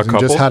 2000s and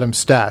just had them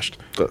stashed.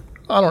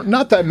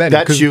 Not that many.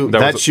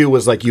 That shoe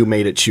was like you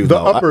made it shoe. The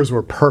uppers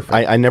were perfect.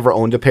 I never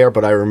owned a pair,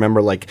 but I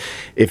remember like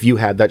if you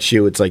had that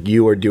shoe, it's like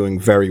you were doing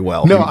very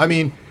well. No, I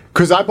mean,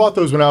 because I bought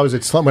those when I was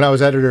at Slam, when I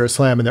was editor of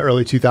Slam in the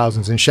early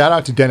 2000s. And shout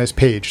out to Dennis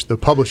Page, the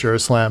publisher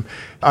of Slam.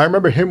 I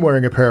remember him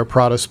wearing a pair of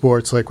Prada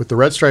Sports, like with the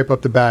red stripe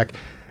up the back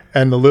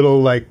and the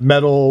little like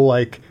metal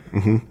like I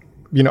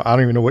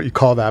don't even know what you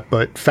call that,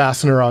 but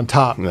fastener on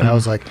top. And I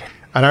was like,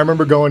 and I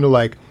remember going to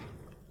like,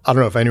 I don't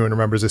know if anyone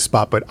remembers this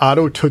spot, but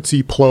Otto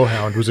Tootsie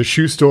Plowhound was a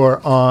shoe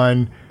store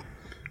on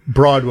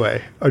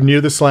Broadway near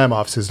the Slam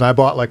offices. And I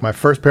bought like my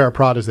first pair of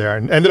Pradas there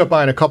and ended up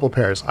buying a couple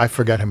pairs. I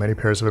forget how many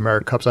pairs of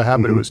America Cups I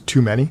have, but it was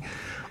too many.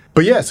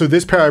 But yeah, so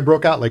this pair I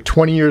broke out like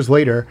 20 years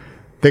later.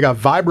 They got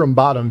Vibram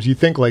bottoms. You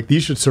think like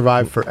these should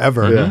survive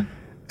forever. Yeah.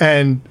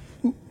 And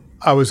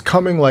I was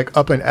coming like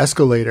up an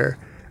escalator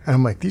and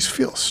I'm like, these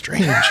feel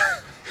strange.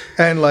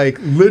 And like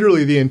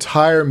literally the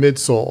entire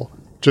midsole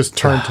just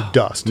turned to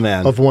dust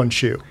of one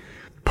shoe.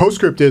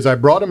 Postscript is I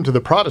brought him to the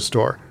Prada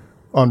store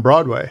on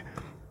Broadway,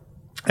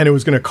 and it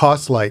was going to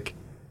cost like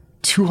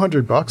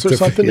 $200 or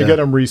something to get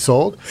them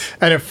resold.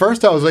 And at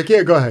first I was like,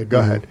 yeah, go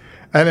ahead.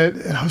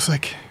 And I was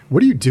like,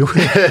 what are you doing?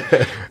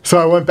 So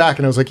I went back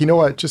and I was like, you know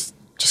what? Just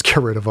get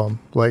rid of them.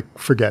 Like,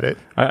 forget it.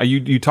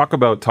 You talk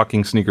about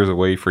tucking sneakers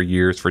away for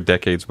years, for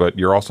decades, but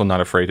you're also not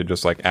afraid to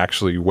just like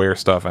actually wear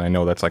stuff. And I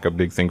know that's like a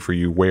big thing for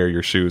you, wear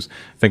your shoes.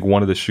 I think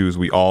one of the shoes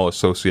we all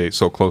associate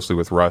so closely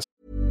with Russ.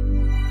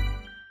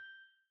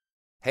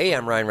 Hey,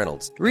 I'm Ryan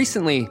Reynolds.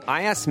 Recently,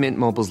 I asked Mint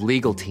Mobile's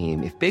legal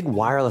team if big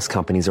wireless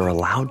companies are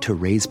allowed to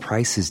raise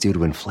prices due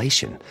to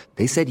inflation.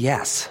 They said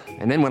yes.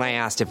 And then when I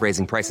asked if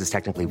raising prices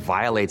technically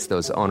violates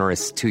those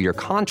onerous 2-year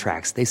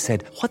contracts, they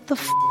said, what the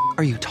f***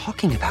 are you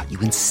talking about, you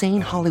insane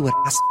Hollywood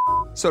ass f-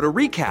 So to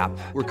recap,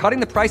 we're cutting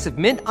the price of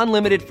Mint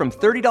Unlimited from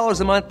 $30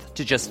 a month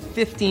to just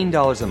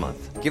 $15 a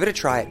month. Give it a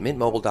try at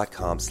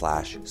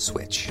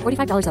mintmobile.com/switch.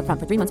 $45 up front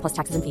for 3 months plus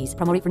taxes and fees.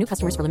 Promo rate for new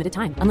customers for limited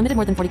time. Unlimited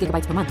more than 40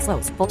 gigabytes per month.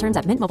 Slows full terms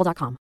at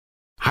mintmobile.com.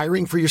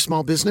 Hiring for your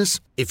small business?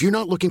 If you're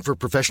not looking for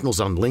professionals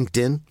on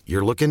LinkedIn,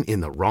 you're looking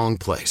in the wrong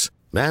place.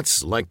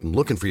 That's like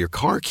looking for your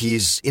car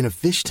keys in a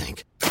fish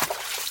tank.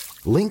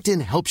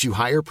 LinkedIn helps you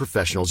hire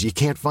professionals you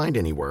can't find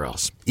anywhere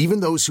else,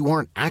 even those who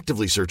aren't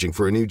actively searching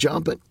for a new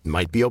job but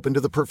might be open to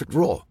the perfect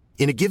role.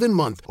 In a given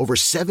month, over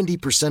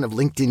 70% of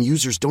LinkedIn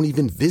users don't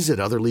even visit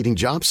other leading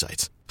job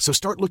sites. So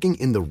start looking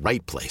in the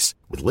right place.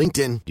 With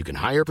LinkedIn, you can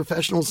hire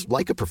professionals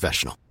like a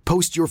professional.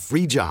 Post your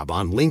free job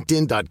on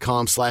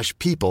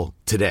linkedin.com/people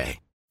today.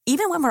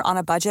 Even when we're on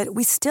a budget,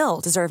 we still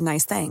deserve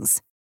nice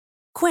things.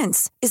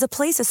 Quince is a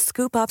place to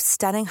scoop up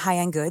stunning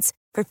high-end goods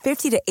for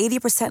 50 to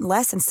 80%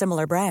 less than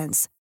similar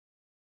brands.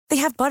 They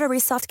have buttery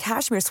soft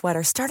cashmere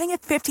sweaters starting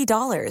at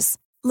 $50,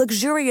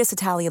 luxurious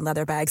Italian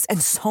leather bags, and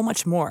so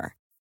much more.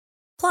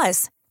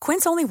 Plus,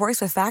 Quince only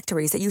works with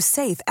factories that use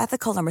safe,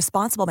 ethical, and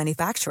responsible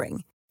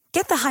manufacturing.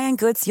 Get the high-end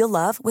goods you'll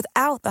love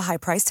without the high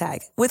price tag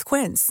with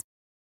Quince.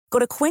 Go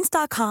to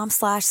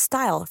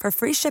quince.com/style for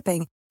free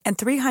shipping and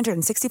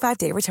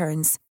 365-day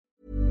returns.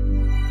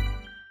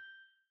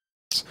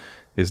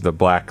 Is the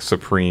black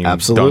Supreme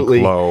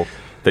Absolutely. Dunk Low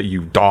that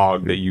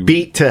you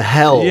beat to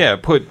hell. Yeah,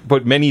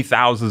 put many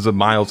thousands of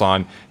miles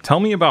on. Tell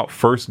me about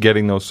first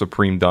getting those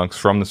Supreme Dunks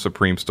from the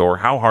Supreme store.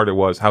 How hard it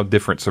was, how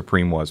different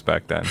Supreme was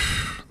back then.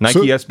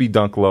 Nike SB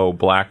Dunk Low,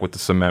 black with the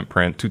cement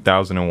print,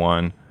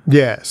 2001.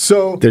 Yeah,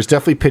 so there's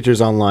definitely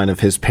pictures online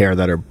of his pair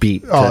that are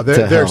beat.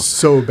 They're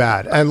so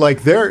bad, and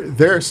like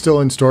they're still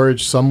in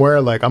storage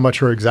somewhere. Like I'm not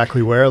sure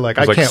exactly where. Like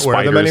I can't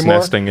wear them anymore.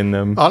 Nesting in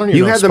them. I don't even.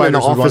 You had them in the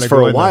office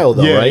for a while,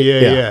 though, right?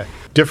 Yeah.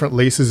 Different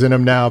laces in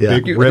them now. Yeah.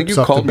 Big rips I think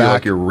you up called the me back.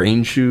 like your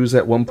rain shoes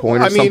at one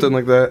point or something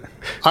like that.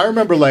 I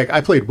remember like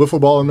I played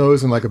wiffle ball in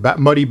those in like a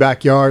muddy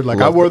backyard. Like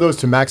I wore those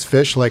to Max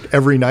Fish like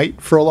every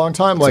night for a long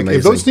time. Like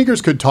if those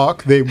sneakers could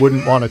talk, they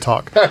wouldn't want to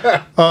talk.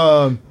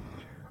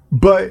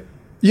 But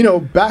you know,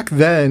 back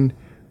then,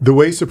 the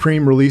way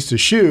Supreme released a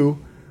shoe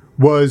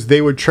was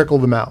they would trickle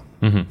them out.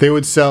 Mm-hmm. They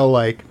would sell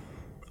like,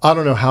 I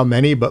don't know how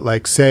many, but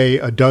like say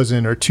a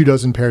dozen or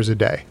 24 pairs a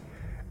day.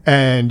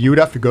 And you would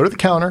have to go to the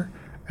counter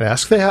and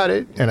ask if they had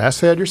it and ask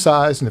if they had your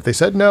size. And if they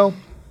said no,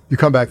 you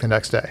come back the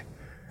next day.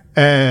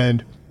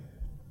 And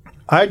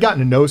I had gotten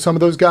to know some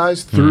of those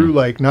guys through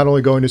like not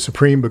only going to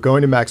Supreme, but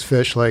going to Max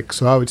Fish. Like,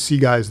 so I would see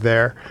guys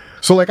there.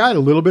 So like I had a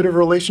little bit of a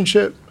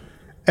relationship,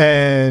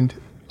 and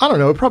I don't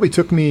know, it probably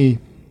took me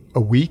a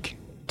week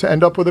to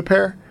end up with a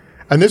pair.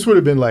 And this would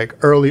have been like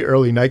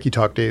early Nike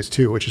Talk days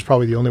too, which is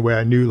probably the only way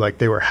I knew like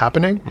they were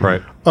happening.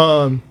 Right.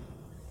 And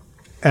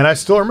I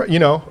still remember, you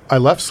know, I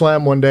left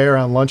Slam one day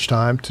around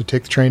lunchtime to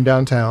take the train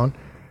downtown,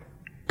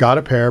 got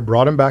a pair,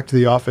 brought them back to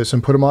the office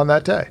and put them on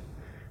that day.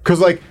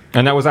 Cause like,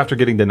 and that was after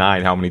getting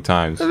denied how many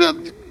times?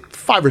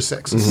 5 or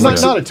 6. Mm-hmm.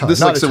 Not a ton. This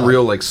is like some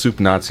real like soup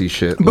Nazi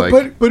shit. But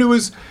it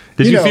was.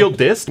 Did you feel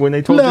dissed when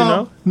they told you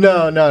no?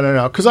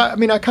 No. Because I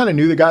mean, I kind of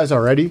knew the guys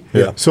already.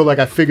 Yeah. So like,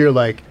 I figured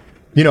like,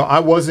 you know, I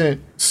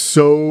wasn't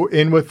so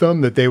in with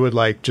them that they would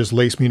like just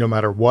lace me no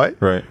matter what.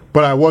 Right.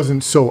 But I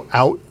wasn't so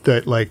out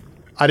that like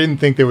I didn't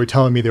think they were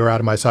telling me they were out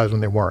of my size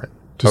when they weren't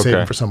to save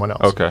them for someone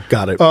else. Okay.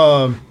 Got it.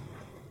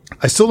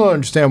 I still don't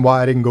understand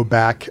why I didn't go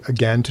back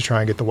again to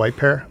try and get the white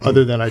pair,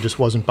 other than I just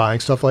wasn't buying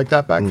stuff like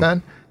that back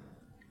then.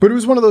 But it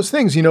was one of those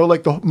things, you know,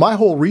 like my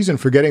whole reason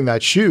for getting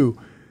that shoe,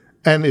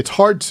 and it's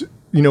hard to,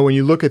 you know, when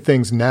you look at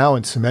things now,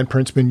 and cement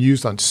print's been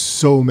used on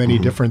so many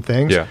different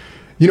things. Yeah.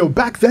 You know,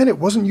 back then it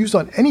wasn't used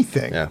on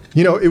anything. Yeah.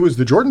 You know, it was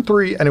the Jordan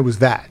 3 and it was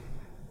that.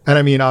 And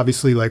I mean,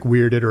 obviously like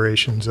weird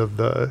iterations of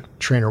the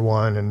Trainer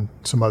 1 and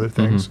some other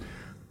things.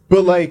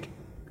 But like,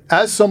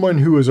 as someone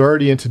who was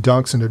already into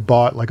dunks and had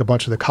bought like a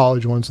bunch of the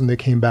college ones and they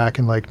came back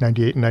in like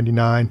 98 and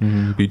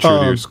 99. Be true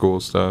to your school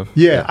stuff.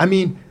 Yeah. I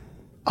mean,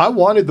 I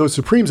wanted those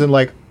Supremes, and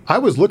like, I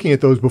was looking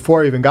at those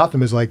before I even got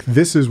them as like,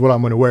 this is what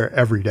I'm going to wear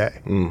every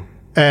day.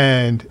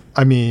 And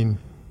I mean,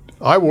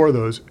 I wore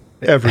those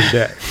every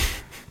day.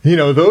 You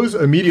know, those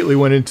immediately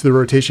went into the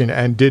rotation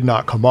and did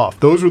not come off.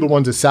 Those were the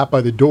ones that sat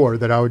by the door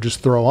that I would just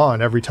throw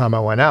on every time I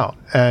went out.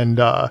 And,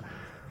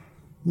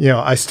 you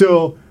know, I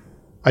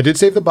did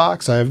save the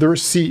box. I have the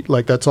receipt.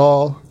 Like, that's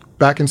all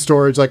back in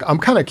storage. Like, I'm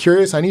kind of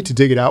curious. I need to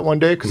dig it out one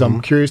day because I'm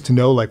curious to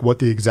know, like, what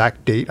the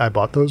exact date I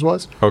bought those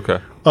was.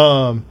 Okay.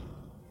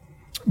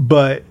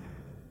 But,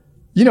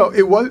 you know,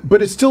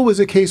 it still was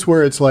a case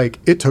where it's like,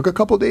 it took a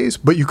couple days,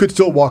 but you could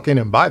still walk in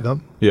and buy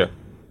them. Yeah.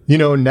 You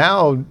know,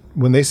 now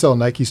when they sell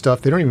Nike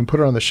stuff, they don't even put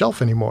it on the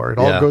shelf anymore. It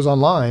all goes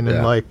online.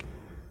 And like,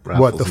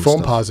 Raffles the and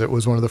Foamposite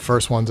was one of the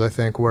first ones, I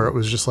think, where it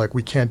was just like,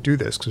 we can't do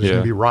this because there's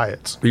going to be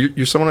riots.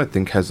 You're someone I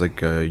think has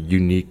like a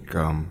unique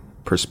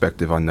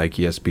perspective on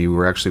Nike SB. We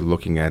were actually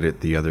looking at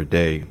it the other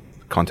day,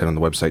 content on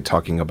the website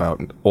talking about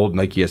old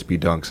Nike SB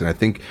dunks, and I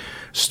think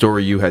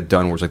story you had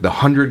done was like the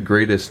 100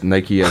 greatest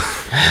Nike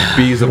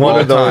SBs of all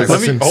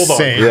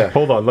time.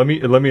 Hold on. Let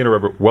me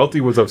interrupt.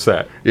 Welty was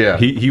upset. Yeah,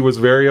 he was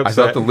very upset.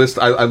 I thought the list.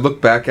 I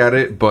look back at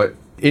it, but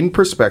in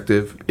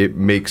perspective, it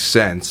makes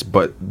sense.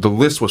 But the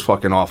list was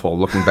fucking awful.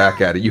 Looking back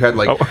at it, you had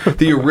like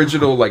the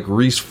original like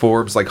Reese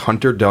Forbes like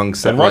Hunter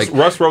dunks. And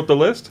Russ wrote the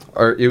list.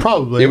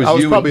 Probably. It was I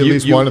was probably at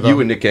least one of them. You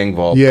and Nick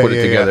Engvall put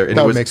it together. And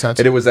that would make sense.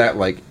 And it was at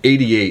like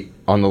 88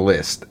 on the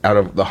list out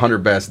of the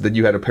 100 best. Then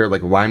you had a pair of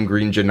like lime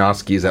green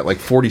Janoskis at like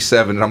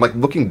 47. And I'm like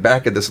looking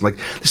back at this, I'm like,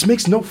 this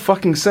makes no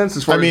fucking sense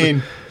as far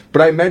as.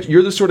 But I imagine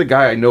you're the sort of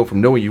guy I know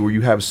from knowing you where you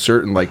have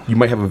certain, like, you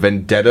might have a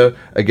vendetta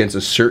against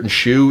a certain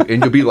shoe,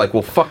 and you'll be like,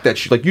 well, fuck that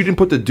shoe. Like, you didn't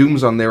put the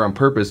Dooms on there on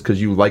purpose because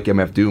you like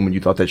MF Doom and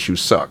you thought that shoe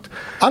sucked.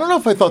 I don't know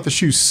if I thought the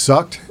shoe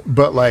sucked,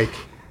 but, like,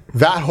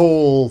 that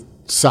whole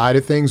side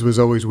of things was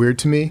always weird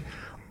to me.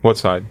 What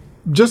side?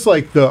 Just,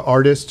 like, the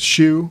artist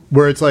shoe,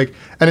 where it's like,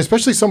 and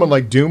especially someone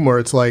like Doom, where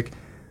it's like,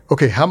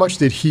 okay, how much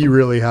did he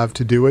really have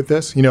to do with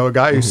this? You know, a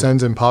guy who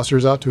sends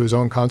imposters out to his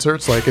own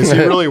concerts, like, is he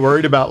really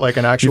worried about like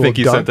an actual You think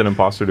he dunk? sent an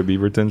imposter to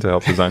Beaverton to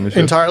help design the show?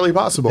 Entirely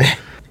possible.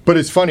 But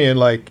it's funny, and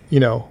like, you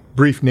know,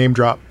 brief name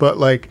drop, but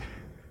like,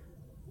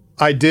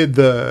 I did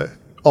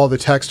all the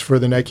text for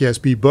the Nike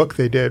SB book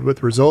they did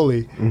with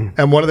Rizzoli,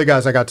 and one of the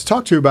guys I got to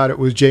talk to about it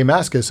was Jay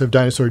Mascis of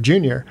Dinosaur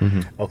Jr.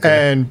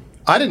 Okay. And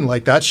I didn't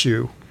like that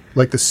shoe.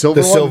 Like the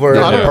silver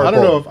one? I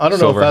don't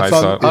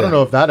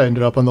know if that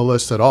ended up on the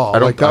list at all.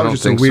 Like that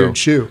was just a weird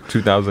shoe.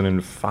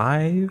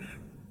 2005?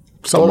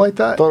 Something like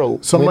that.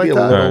 Something like that.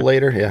 A little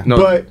later, yeah. No,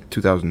 but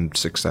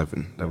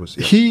 2006-07. That was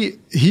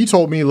he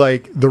told me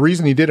like the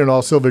reason he did an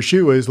all silver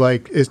shoe is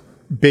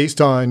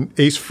based on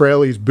Ace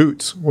Frehley's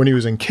boots when he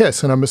was in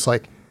Kiss, and I'm just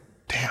like,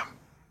 damn,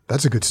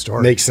 that's a good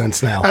story. Makes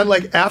sense now. And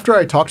like after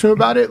I talked to him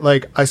about it,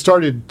 like I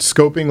started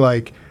scoping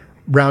like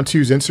Round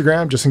 2's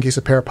Instagram just in case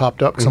a pair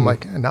popped up, because I'm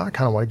like, now I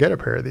kind of want to get a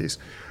pair of these.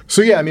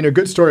 So yeah, I mean, a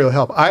good story will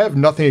help. I have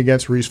nothing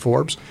against Reese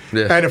Forbes,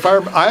 and if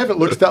I haven't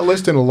looked at that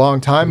list in a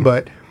long time,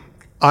 but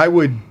I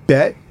would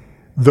bet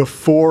the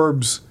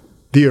Forbes,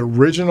 the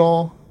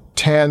original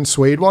tan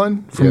suede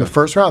one from the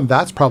first round,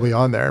 that's probably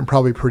on there and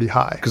probably pretty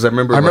high. Because I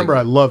remember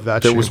I love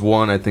that shoe. There was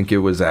one, I think it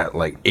was at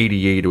like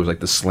 88, it was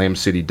like the Slam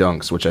City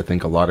Dunks, which I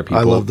think a lot of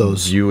people love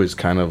those. view as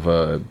kind of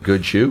a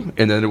good shoe.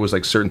 And then there was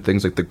like certain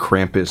things like the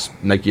Krampus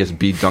Nike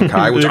SB Dunk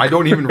High, which I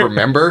don't even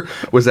remember,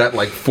 was at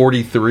like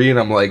 43. And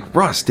I'm like,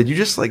 Russ, did you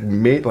just like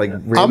make like...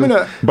 By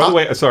the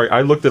way, sorry,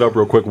 I looked it up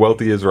real quick.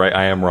 Welty is right.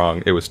 I am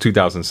wrong. It was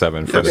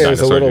 2007 for the Dinosaur. It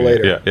was a little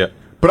later. Yeah.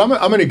 But I'm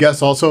going to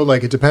guess also,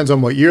 like, it depends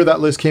on what year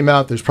that list came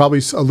out. There's probably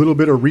a little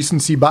bit of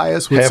recency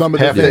bias with some of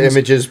the things. Half the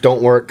images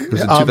don't work.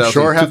 I'm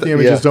sure half the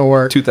images don't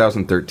work.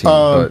 2013.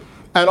 But.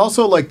 And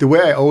also, like, the way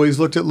I always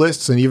looked at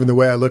lists, and even the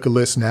way I look at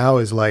lists now,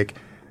 is like,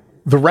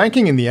 the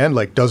ranking in the end,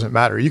 like, doesn't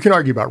matter. You can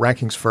argue about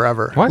rankings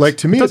forever. What? Like,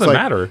 to me, it doesn't it's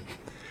matter.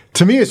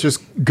 To me, it's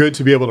just good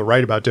to be able to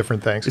write about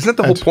different things. Isn't that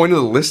the whole point of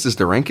the list, is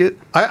to rank it?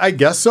 I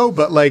guess so,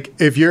 but, like,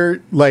 if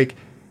you're, like...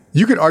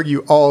 You could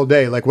argue all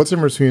day, like, what's the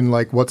difference between,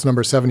 like, what's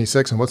number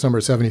 76 and what's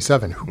number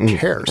 77? Who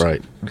cares?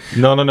 Right.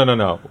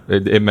 No.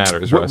 It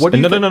matters, Russ.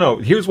 No.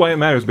 Here's why it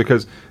matters,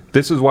 because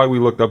this is why we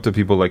looked up to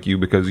people like you,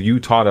 because you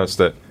taught us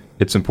that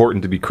it's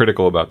important to be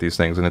critical about these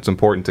things, and it's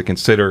important to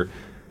consider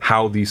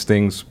how these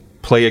things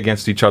play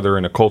against each other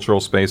in a cultural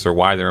space or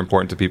why they're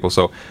important to people.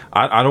 So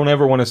I don't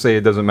ever want to say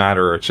it doesn't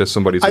matter or it's just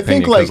somebody's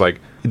opinion, because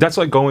like that's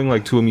like going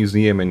like to a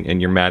museum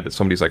and you're mad that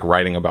somebody's like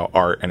writing about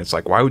art, and it's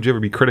like, why would you ever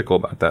be critical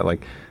about that?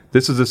 Like,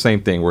 this is the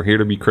same thing. We're here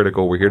to be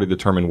critical. We're here to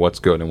determine what's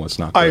good and what's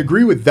not good. I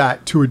agree with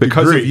that to a degree.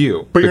 Because of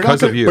you.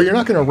 But you're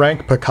not going to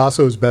rank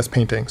Picasso's best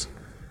paintings.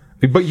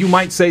 But you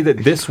might say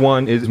that this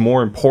one is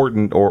more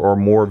important or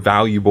more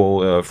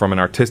valuable from an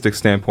artistic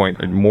standpoint,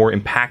 and more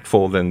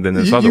impactful than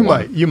this other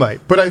one. You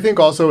might. But I think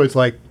also it's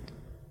like,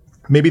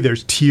 maybe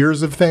there's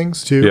tiers of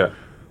things too. Yeah.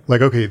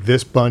 Like, okay,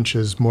 this bunch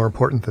is more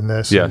important than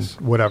this, yes,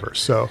 and whatever.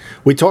 So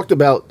we talked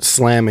about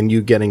Slam and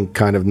you getting,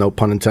 kind of, no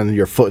pun intended,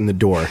 your foot in the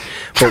door.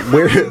 But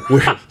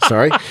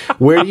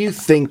where do you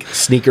think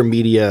sneaker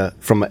media,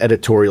 from an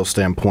editorial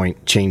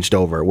standpoint, changed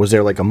over? Was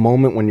there like a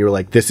moment when you were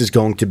like, this is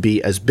going to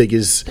be as big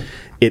as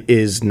it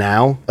is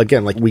now?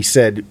 Again, like we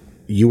said,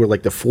 you were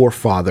like the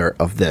forefather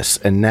of this,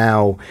 and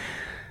now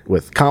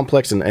with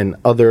Complex and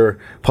other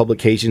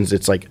publications,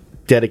 it's like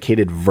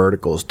dedicated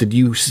verticals. Did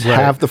you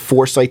have the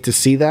foresight to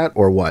see that,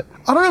 or what?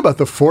 I don't know about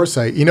the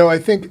foresight. You know, I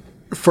think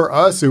for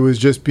us, it was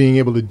just being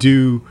able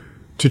to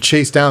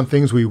chase down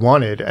things we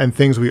wanted and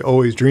things we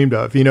always dreamed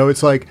of. You know,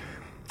 it's like,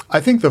 I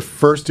think the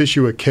first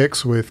issue of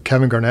Kicks with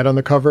Kevin Garnett on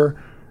the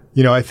cover,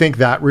 you know, I think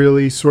that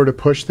really sort of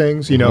pushed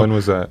things. You know, when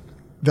was that?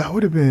 That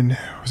would have been,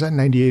 was that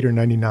 98 or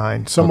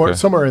 99?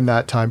 Somewhere in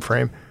that time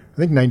frame. I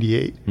think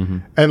 98. Mm-hmm.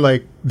 And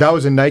like, that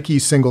was a Nike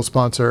single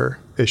sponsor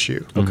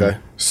issue. Okay.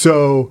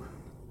 So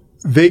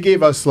they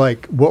gave us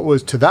like what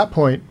was to that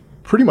point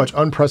pretty much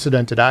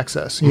unprecedented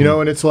access, you know?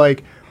 And it's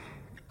like,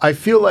 I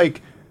feel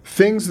like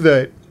things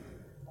that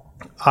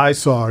I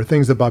saw or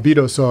things that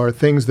Bobbito saw or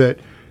things that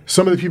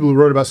some of the people who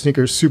wrote about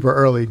sneakers super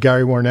early,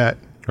 Gary Warnett.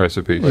 Rest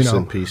in peace. Rest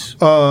in peace.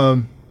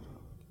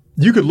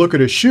 You could look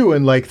at a shoe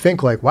and like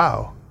think like,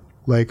 wow,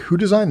 like who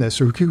designed this,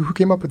 or who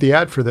came up with the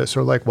ad for this,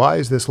 or like, why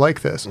is this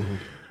like this? Mm-hmm.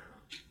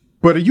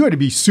 But you had to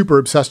be super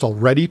obsessed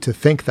already to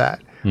think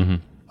that. Mm-hmm.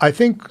 I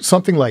think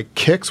something like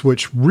Kicks,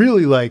 which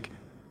really like,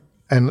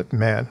 and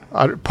man,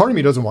 part of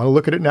me doesn't want to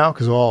look at it now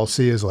because all I'll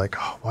see is like,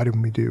 oh, why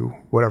didn't we do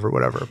whatever?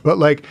 But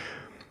like,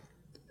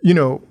 you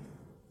know,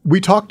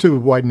 we talked to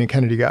Wyden and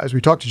Kennedy guys.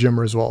 We talked to Jim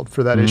Riswold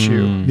for that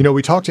issue. You know,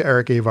 we talked to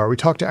Eric Avar. We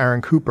talked to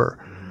Aaron Cooper.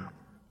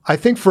 I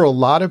think for a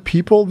lot of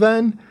people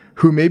then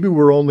who maybe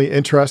were only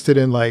interested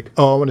in like,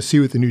 oh, I want to see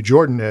what the new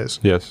Jordan is,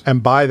 yes,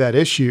 and buy that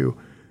issue,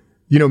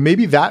 you know,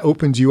 maybe that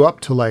opens you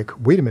up to like,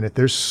 wait a minute,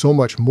 there's so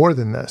much more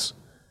than this.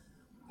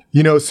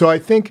 You know, so I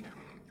think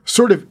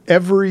sort of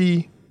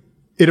every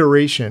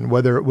iteration,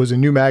 whether it was a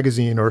new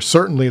magazine or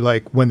certainly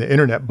like when the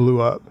internet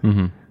blew up,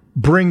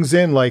 brings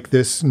in like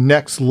this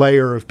next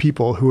layer of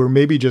people who are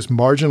maybe just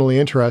marginally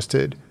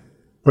interested,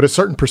 but a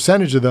certain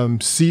percentage of them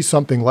see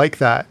something like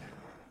that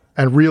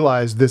and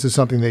realize this is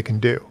something they can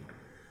do.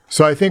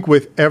 So I think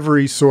with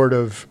every sort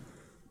of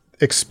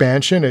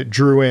expansion, it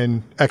drew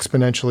in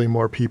exponentially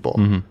more people.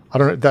 I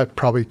don't know, that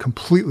probably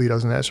completely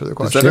doesn't answer the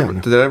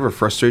question. Did that ever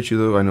frustrate you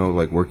though? I know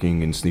like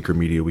working in sneaker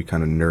media, we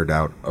kind of nerd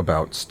out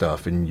about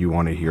stuff and you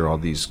want to hear all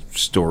these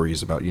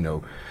stories about,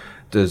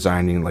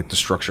 designing like the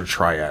structure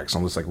triacs,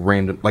 all this like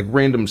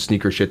random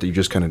sneaker shit that you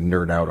just kind of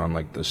nerd out on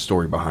like the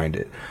story behind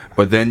it.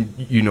 But then,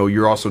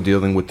 you're also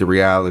dealing with the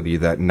reality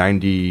that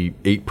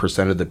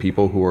 98% of the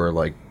people who are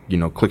like,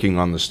 clicking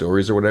on the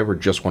stories or whatever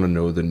just want to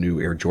know the new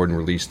Air Jordan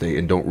release date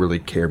and don't really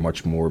care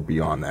much more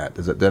beyond that.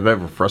 Did that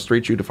ever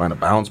frustrate you to find a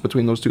balance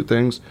between those two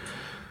things?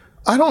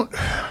 I don't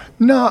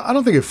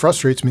think it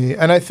frustrates me.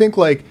 And I think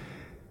like,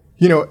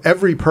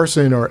 every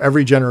person or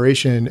every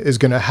generation is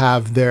going to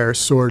have their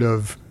sort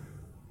of,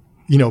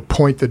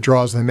 point that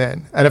draws them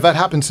in. And if that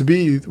happens to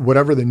be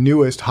whatever the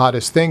newest,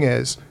 hottest thing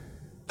is,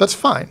 that's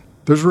fine.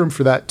 There's room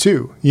for that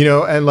too,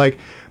 and like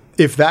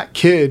if that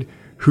kid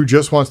who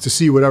just wants to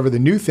see whatever the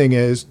new thing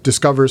is,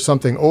 discovers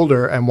something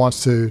older and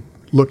wants to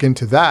look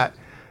into that,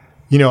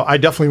 I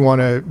definitely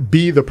want to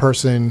be the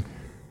person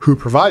who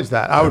provides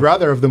that. I would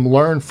rather have them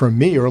learn from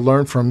me or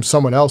learn from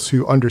someone else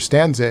who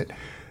understands it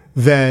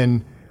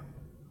than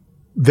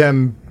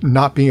them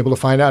not being able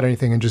to find out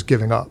anything and just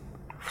giving up.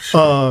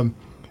 Sure.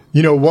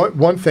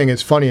 One thing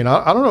is funny, and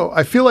I don't know,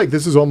 I feel like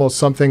this is almost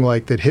something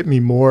like that hit me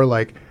more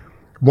like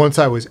once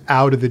I was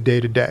out of the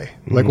day-to-day.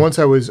 Like once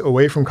I was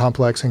away from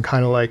Complex and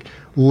kind of like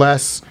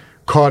less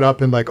caught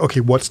up in like,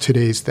 okay, what's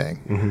today's thing?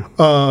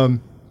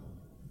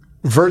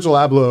 Virgil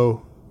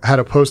Abloh had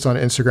a post on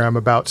Instagram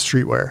about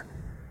streetwear.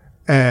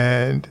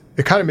 And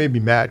it kind of made me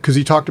mad because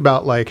he talked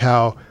about like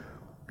how,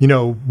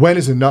 when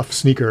is enough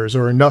sneakers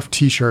or enough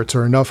t-shirts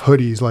or enough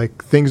hoodies,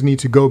 like things need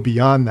to go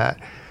beyond that.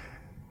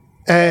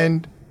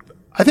 And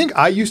I think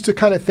I used to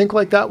kind of think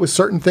like that with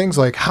certain things,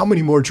 like how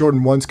many more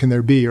Jordan 1s can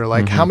there be? Or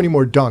like how many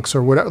more dunks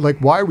or whatever, like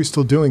why are we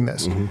still doing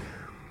this?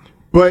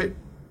 But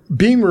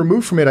being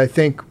removed from it, I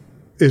think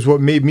is what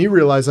made me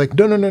realize like,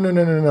 no.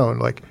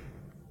 Like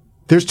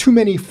there's too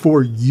many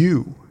for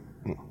you.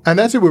 And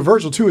that's it with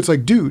Virgil too. It's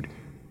like, dude,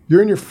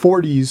 you're in your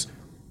 40s.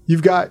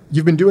 You've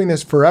been doing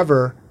this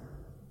forever.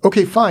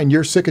 Okay, fine.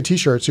 You're sick of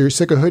t-shirts or you're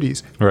sick of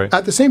hoodies. Right.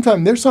 At the same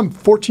time, there's some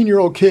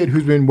 14-year-old kid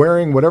who's been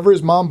wearing whatever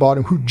his mom bought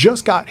him who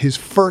just got his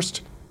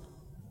first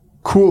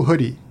cool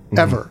hoodie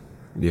ever.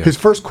 Yeah. His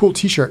first cool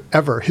t-shirt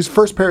ever. His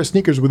first pair of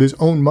sneakers with his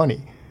own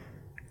money.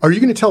 Are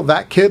you going to tell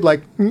that kid,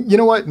 like, you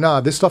know what?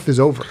 Nah, this stuff is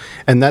over.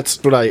 And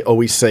that's what I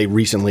always say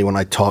recently when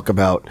I talk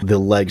about the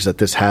legs that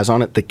this has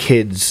on it. The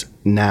kids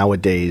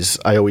nowadays,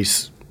 I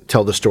always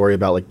tell the story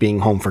about like being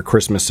home for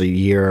Christmas a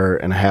year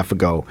and a half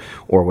ago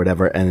or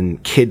whatever,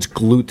 and kids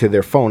glued to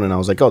their phone. And I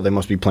was like, oh, they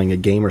must be playing a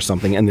game or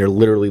something. And they're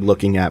literally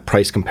looking at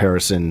price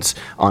comparisons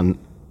on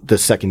the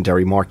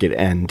secondary market.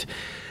 And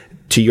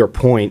to your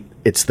point,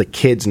 it's the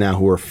kids now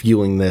who are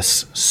fueling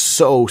this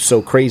so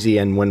crazy.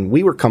 And when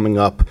we were coming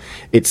up,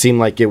 it seemed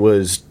like it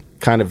was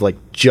kind of like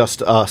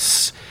just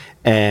us.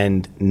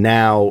 And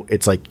now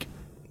it's like,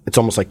 it's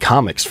almost like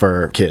comics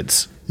for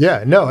kids.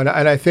 Yeah, no. And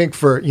I think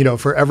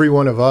for every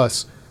one of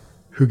us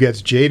who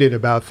gets jaded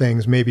about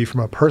things, maybe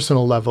from a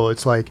personal level,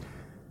 it's like,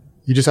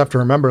 you just have to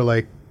remember,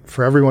 like,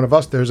 for every one of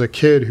us, there's a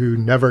kid who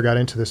never got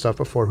into this stuff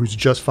before, who's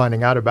just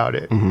finding out about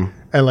it.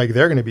 And like,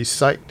 they're going to be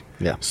psyched.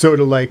 Yeah. So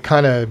to like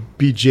kind of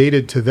be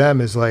jaded to them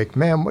is like,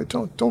 man,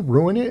 don't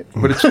ruin it.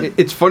 But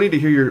it's funny to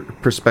hear your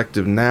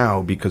perspective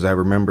now, because I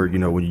remember,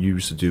 when you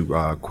used to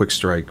do Quick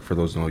Strike, for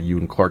those who know, you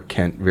and Clark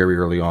Kent very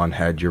early on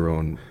had your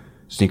own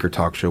sneaker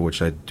talk show,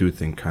 which I do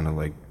think kind of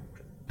like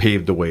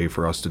paved the way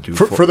for us to do.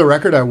 For the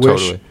record, I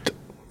wish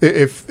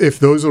if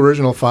those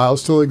original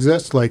files still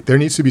exist, like there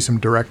needs to be some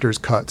director's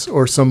cuts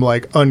or some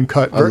like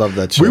uncut. I love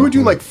that show. We would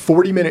do like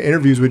 40-minute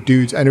interviews with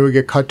dudes and it would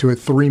get cut to a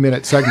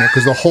 3-minute segment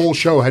because the whole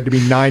show had to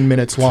be 9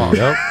 minutes long.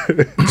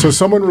 So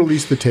someone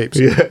released the tapes.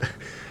 Yeah.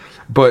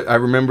 But I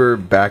remember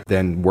back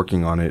then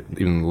working on it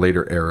in the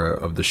later era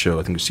of the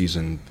show. I think it was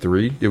season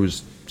 3. It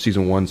was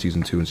season 1,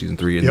 season 2, and season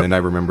 3. And then I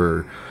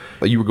remember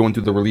you were going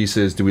through the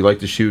releases. Do we like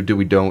the shoe? Do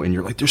we don't? And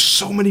you're like, there's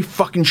so many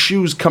fucking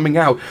shoes coming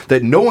out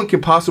that no one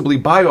can possibly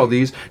buy all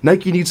these.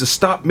 Nike needs to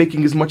stop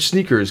making as much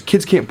sneakers.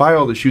 Kids can't buy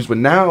all the shoes. But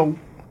now,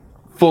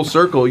 full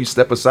circle, you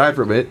step aside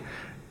from it.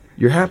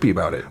 You're happy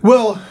about it.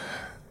 Well,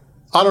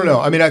 I don't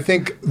know. I mean, I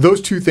think those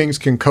two things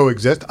can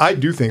coexist. I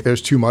do think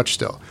there's too much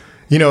still.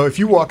 If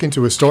you walk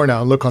into a store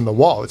now and look on the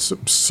wall, it's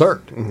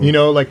absurd.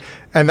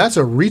 And that's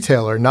a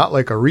retailer, not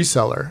like a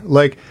reseller.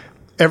 Like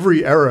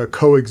every era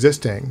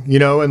coexisting,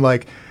 and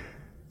like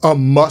a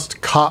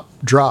must cop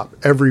drop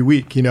every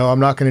week. I'm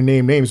not going to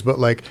name names, but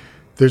like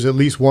there's at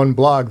least one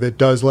blog that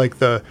does like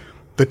the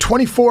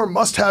 24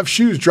 must have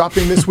shoes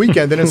dropping this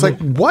weekend. And it's like,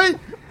 what?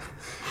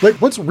 Like,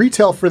 what's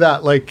retail for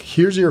that? Like,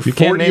 here's your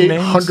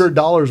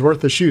 $4,800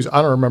 worth of shoes.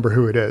 I don't remember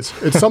who it is.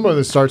 It's someone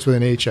that starts with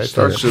an H.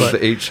 Starts with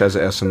the H, has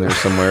an S in there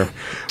somewhere.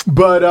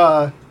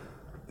 But,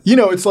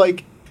 it's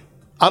like,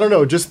 I don't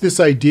know, just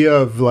this idea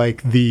of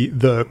like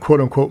the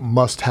quote unquote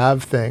must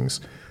have things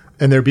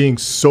and there being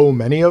so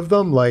many of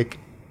them. Like,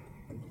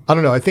 I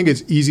don't know. I think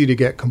it's easy to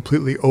get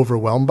completely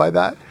overwhelmed by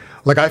that.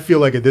 Like, I feel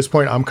like at this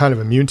point, I'm kind of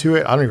immune to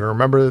it. I don't even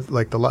remember,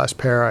 like, the last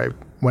pair I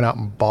went out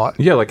and bought.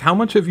 Yeah, like, how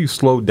much have you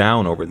slowed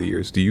down over the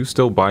years? Do you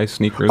still buy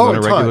sneakers on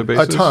a regular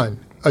basis?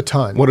 A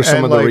ton. What are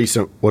some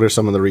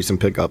of the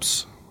recent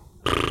pickups?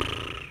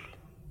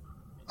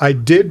 I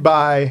did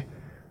buy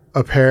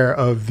a pair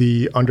of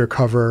the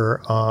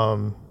undercover,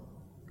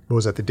 what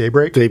was that, the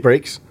Daybreak?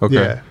 Daybreaks? Okay.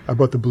 Yeah, I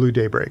bought the blue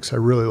Daybreaks. I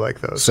really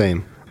like those.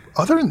 Same.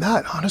 Other than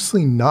that,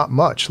 honestly, not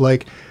much.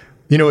 Like,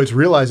 you know, it's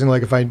realizing,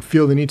 like, if I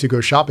feel the need to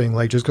go shopping,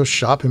 like, just go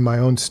shop in my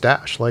own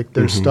stash. Like,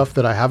 there's stuff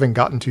that I haven't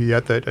gotten to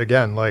yet that,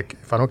 again, like,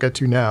 if I don't get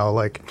to now,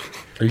 like,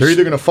 they're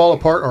either going to fall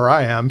apart or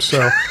I am.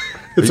 So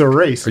it's a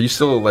race. Are you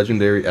still a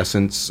legendary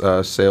Essence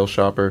sale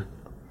shopper?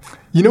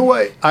 You know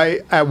what?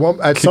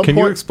 Can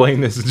you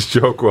explain this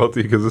joke,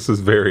 Welty? Because this is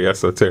very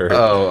esoteric.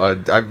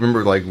 Oh, I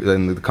remember, like,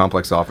 in the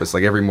complex office,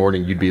 like, every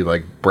morning you'd be,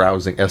 like,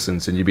 browsing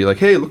Essence, and you'd be like,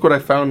 "Hey, look what I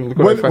found!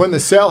 When the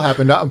sale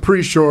happened, I'm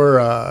pretty sure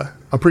I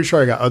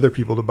got other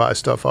people to buy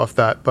stuff off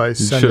that by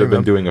sending them. You should have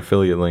been doing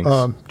affiliate links.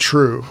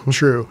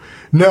 True.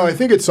 No, I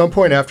think at some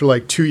point after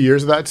like 2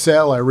 years of that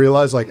sale, I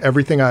realized like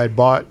everything I had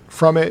bought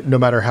from it, no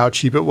matter how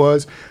cheap it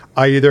was,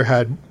 I either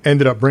had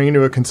ended up bringing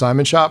to a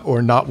consignment shop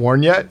or not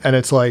worn yet, and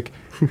it's like,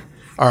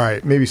 all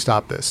right, maybe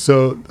stop this.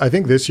 So I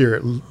think this year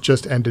it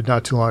just ended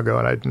not too long ago,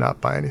 and I did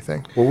not buy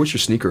anything. What was your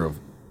sneaker of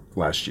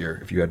last year,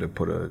 if you had to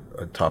put a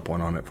top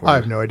one on it for I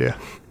have no idea.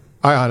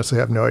 I honestly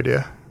have no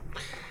idea.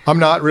 I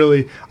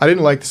didn't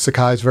like the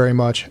Sakai's very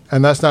much,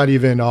 and that's not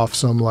even off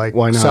some like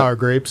sour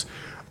grapes.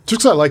 Just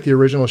because I like the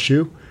original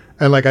shoe,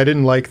 and like I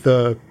didn't like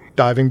the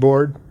diving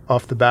board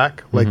off the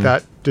back. Like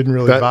that didn't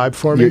really vibe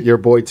for me. Your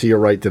boy to your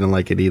right didn't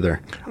like it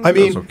either. I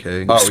mean,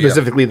 okay.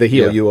 Specifically the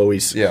heel, you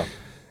always... Yeah.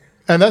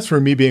 And that's for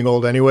me being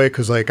old anyway,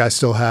 because like I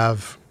still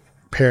have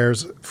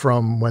pairs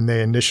from when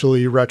they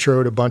initially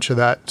retroed a bunch of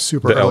that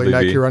super early LDB.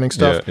 Nike running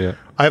stuff. Yeah.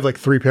 I have like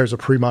 3 pairs of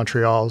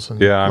pre-Montreals.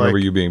 And I remember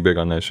you being big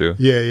on that shoe.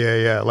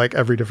 Yeah. Like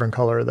every different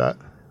color of that.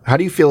 How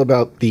do you feel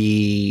about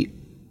the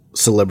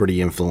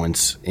celebrity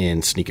influence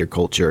in sneaker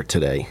culture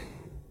today?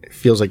 It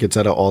feels like it's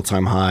at an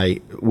all-time high.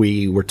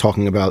 We were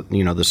talking about,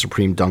 the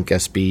Supreme Dunk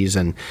SBs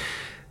and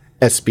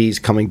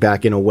SBs coming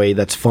back in a way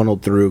that's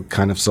funneled through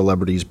kind of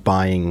celebrities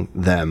buying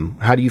them.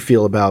 How do you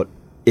feel about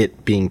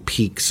it being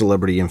peak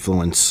celebrity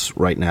influence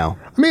right now?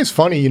 I mean, it's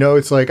funny,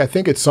 it's like, I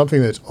think it's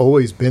something that's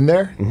always been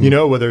there,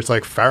 whether it's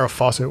like Farrah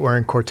Fawcett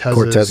wearing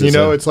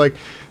Cortezes, it's like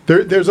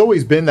there's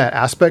always been that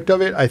aspect of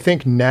it. I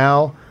think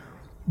now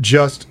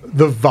just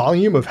the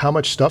volume of how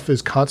much stuff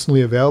is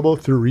constantly available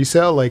through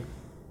resale, like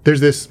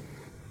there's this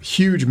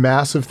huge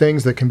mass of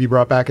things that can be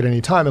brought back at any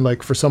time. And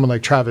like for someone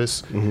like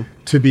Travis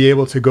to be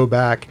able to go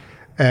back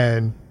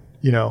and,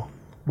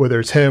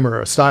 whether it's him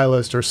or a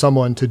stylist or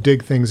someone to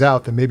dig things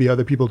out that maybe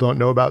other people don't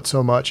know about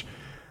so much.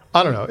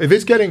 I don't know. If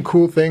it's getting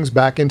cool things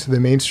back into the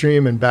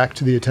mainstream and back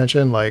to the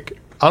attention, like,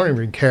 I don't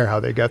even care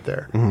how they get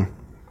there.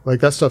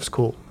 Like, that stuff's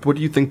cool. What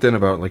do you think then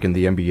about, like, in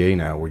the NBA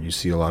now, where you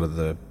see a lot of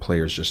the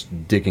players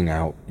just digging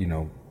out,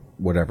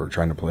 whatever,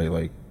 trying to play,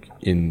 like,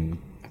 in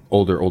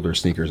older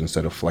sneakers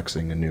instead of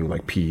flexing a new,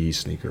 like, PE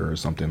sneaker or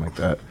something like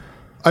that?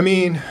 I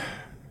mean,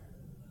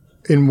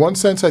 in one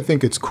sense, I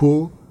think it's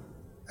cool.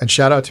 And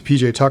shout out to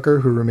PJ Tucker,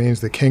 who remains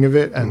the king of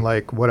it, and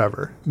like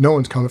whatever. No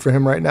one's coming for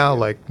him right now.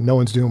 Like no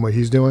one's doing what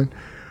he's doing.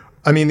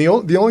 I mean, the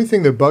only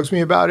thing that bugs me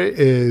about it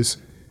is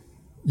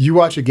you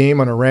watch a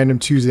game on a random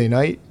Tuesday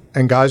night,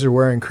 and guys are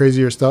wearing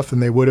crazier stuff than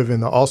they would have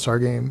in the All-Star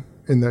game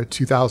in the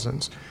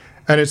 2000s.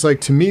 And it's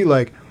like, to me,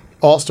 like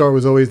All-Star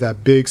was always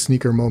that big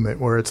sneaker moment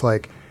where it's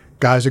like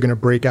guys are going to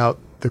break out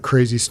the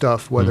crazy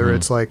stuff, whether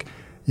it's like,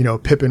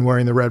 Pippen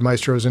wearing the red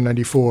Maestros in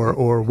 94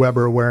 or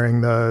Weber wearing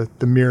the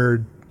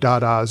mirrored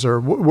Dadas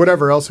or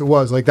whatever else it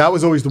was. Like that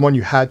was always the one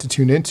you had to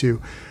tune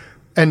into.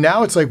 And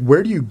now it's like,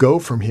 where do you go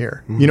from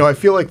here? I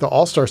feel like the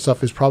All-Star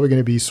stuff is probably going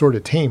to be sort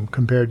of tame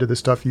compared to the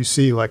stuff you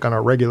see like on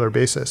a regular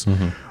basis.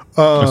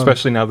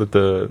 Especially now that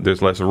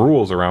there's less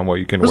rules around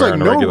what you can wear like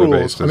on a regular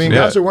basis. I mean,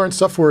 guys are wearing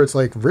stuff where it's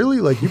like, really?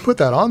 Like you put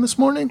that on this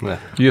morning?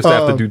 You used to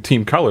have to do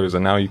team colors,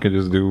 and now you can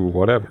just do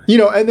whatever.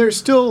 And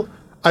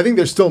I think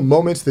there's still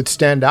moments that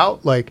stand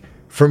out. Like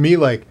for me,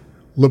 like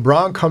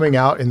LeBron coming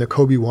out in the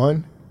Kobe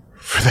 1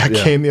 for that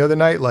game the other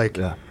night, like,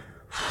 that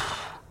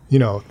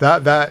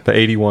the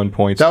 81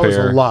 points that pair was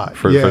a lot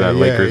for that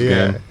Lakers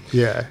game.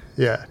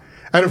 Yeah.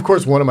 And of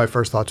course, one of my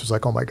first thoughts was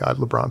like, oh my God,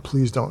 LeBron,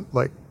 please don't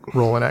like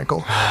roll an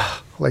ankle,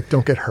 like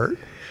don't get hurt.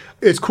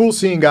 It's cool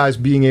seeing guys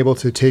being able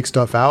to take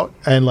stuff out,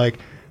 and like,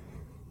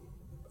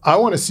 I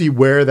want to see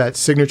where that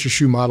signature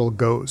shoe model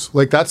goes.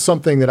 Like that's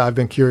something that I've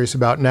been curious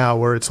about now,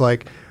 where it's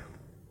like,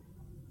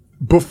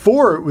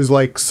 before it was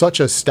like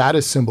such a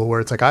status symbol where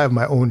it's like I have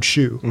my own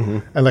shoe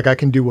and like I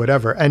can do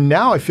whatever. And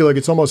now I feel like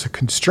it's almost a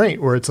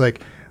constraint where it's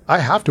like I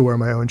have to wear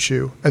my own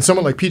shoe. And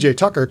someone like PJ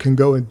Tucker can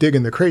go and dig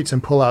in the crates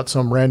and pull out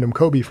some random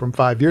Kobe from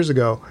 5 years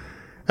ago.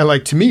 And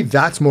like to me,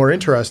 that's more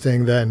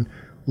interesting than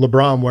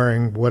LeBron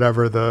wearing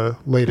whatever the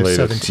latest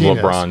 17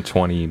 LeBron is.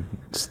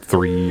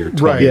 23 or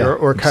 20. Right,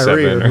 or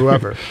Kyrie or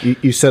whoever.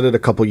 You said it a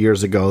couple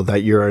years ago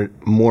that you're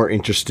more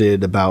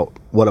interested about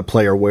what a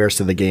player wears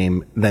to the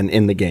game than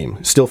in the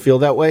game. Still feel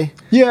that way?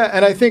 Yeah,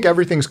 and I think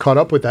everything's caught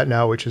up with that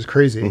now, which is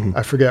crazy.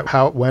 I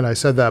forget when I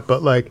said that,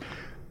 but like,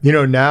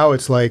 now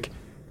it's like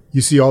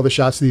you see all the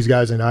shots of these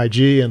guys in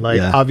IG, and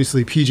like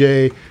obviously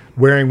PJ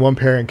wearing one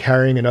pair and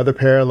carrying another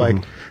pair, like,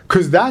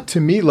 because that to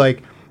me,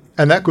 like,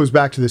 and that goes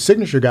back to the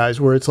signature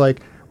guys where it's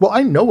like, well,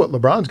 I know what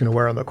LeBron's going to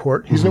wear on the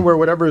court. He's going to wear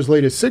whatever his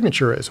latest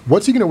signature is.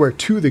 What's he going to wear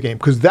to the game?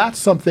 Because that's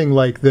something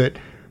like that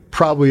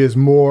probably is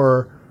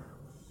more,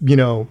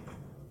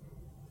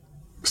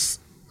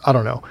 I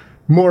don't know,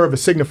 more of a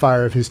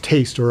signifier of his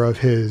taste or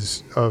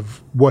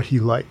of what he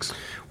likes.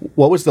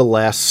 What was the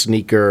last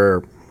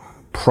sneaker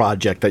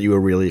project that you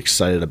were really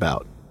excited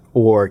about,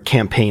 or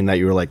campaign that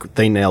you were like,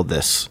 they nailed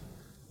this?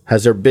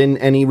 Has there been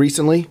any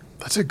recently?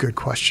 That's a good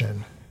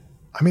question.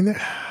 I mean,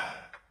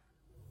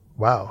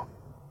 wow.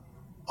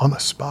 On the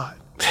spot.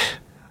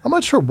 I'm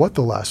not sure what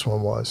the last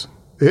one was.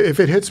 If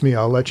it hits me,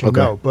 I'll let you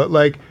know. But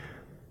like,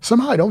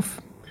 somehow I don't.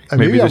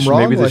 Maybe I'm wrong.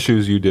 Maybe the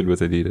shoes you did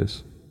with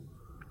Adidas.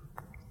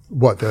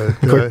 What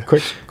the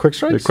quick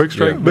strikes? The quick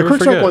strike. The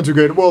quick strike ones are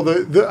good. Well,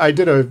 I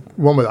did a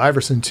one with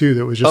Iverson too.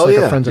 That was just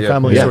a friends and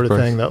family sort of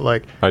thing. That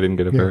like I didn't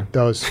get a pair.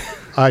 That was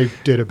I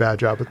did a bad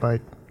job with my.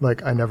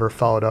 Like, I never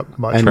followed up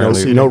much. And no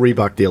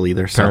Reebok deal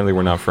either. So. Apparently,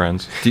 we're not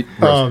friends.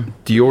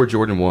 Dior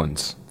Jordan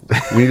 1s.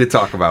 We need to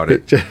talk about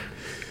it.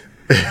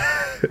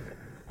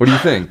 What do you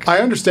think? I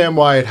understand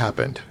why it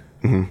happened.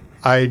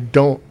 I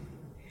don't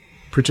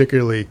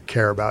particularly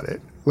care about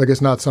it. Like, it's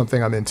not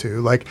something I'm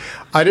into. Like,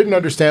 I didn't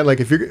understand, like,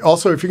 if you're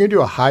going to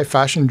do a high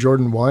fashion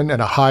Jordan 1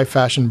 and a high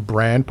fashion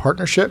brand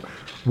partnership,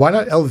 why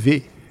not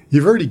LV?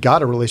 You've already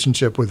got a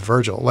relationship with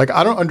Virgil. Like,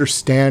 I don't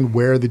understand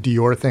where the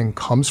Dior thing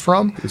comes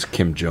from. It's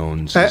Kim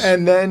Jones.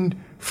 And then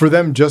for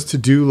them just to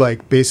do,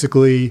 like,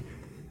 basically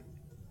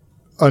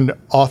an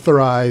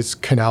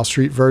authorized Canal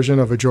Street version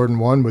of a Jordan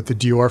 1 with the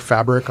Dior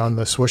fabric on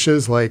the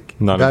swooshes, like,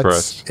 that's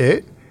impressed.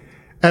 It.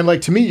 And,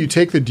 like, to me, you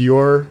take the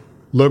Dior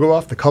logo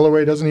off, the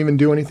colorway doesn't even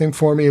do anything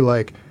for me.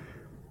 Like,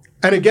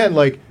 and again,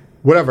 like,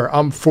 whatever,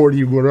 I'm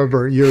 40,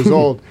 whatever years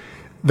old.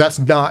 That's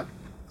not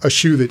a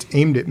shoe that's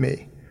aimed at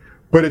me.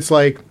 But it's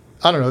like,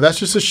 I don't know. That's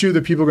just a shoe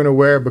that people are going to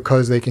wear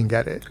because they can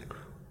get it.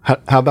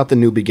 How about the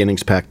New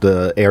Beginnings pack,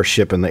 the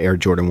Airship and the Air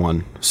Jordan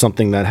 1?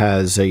 Something that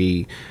has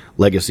a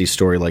legacy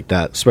story like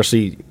that,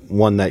 especially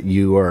one that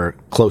you are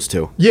close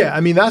to. Yeah, I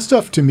mean, that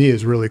stuff to me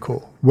is really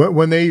cool.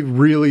 When they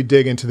really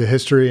dig into the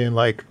history and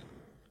like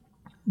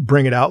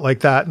bring it out like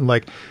that, and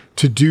like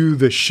to do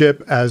the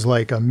ship as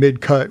like a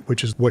mid-cut,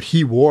 which is what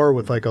he wore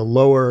with like a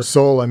lower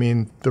sole. I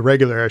mean, the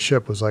regular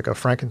Airship was like a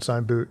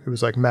Frankenstein boot. It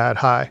was like mad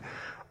high.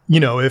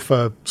 If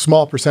a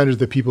small percentage of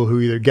the people who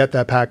either get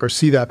that pack or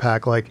see that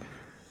pack, like,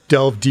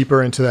 delve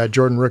deeper into that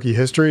Jordan rookie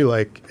history,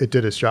 like, it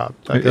did its job.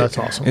 Like, that's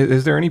awesome.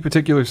 Is there any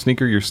particular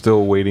sneaker you're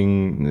still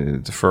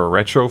waiting for a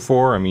retro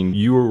for? I mean,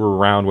 you were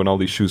around when all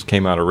these shoes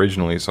came out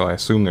originally, so I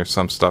assume there's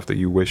some stuff that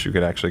you wish you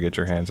could actually get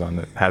your hands on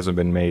that hasn't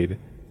been made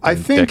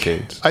in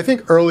decades. I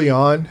think early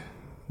on,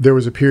 there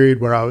was a period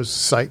where I was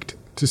psyched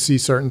to see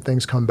certain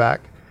things come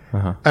back.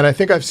 And I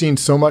think I've seen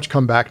so much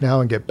come back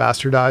now and get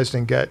bastardized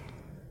and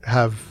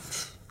have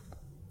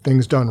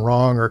things done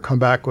wrong or come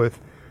back with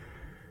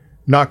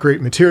not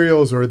great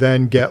materials, or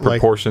then get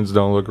proportions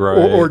don't look right,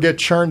 or get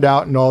churned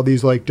out in all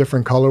these like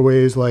different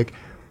colorways. Like,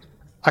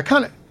 I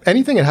kind of,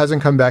 anything that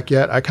hasn't come back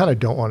yet, I kind of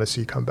don't want to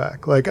see come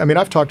back. Like, I mean,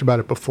 I've talked about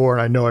it before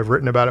and I know I've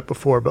written about it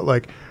before, but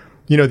like,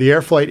 the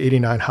Air Flight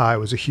 89 High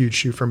was a huge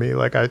shoe for me.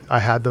 Like, I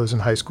had those in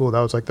high school.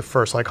 That was like the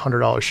first like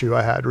 $100 shoe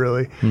I had,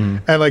 really.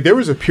 And like, there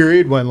was a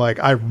period when like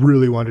I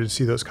really wanted to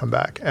see those come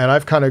back, and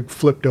I've kind of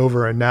flipped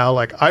over, and now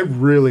like I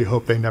really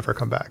hope they never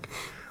come back.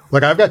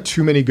 Like, I've got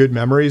too many good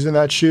memories in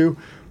that shoe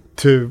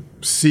to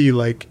see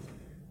like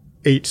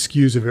 8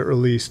 SKUs of it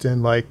released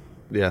in like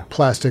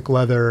plastic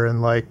leather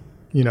and like,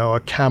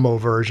 a camo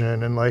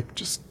version, and like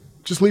just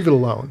leave it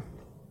alone.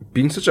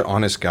 Being such an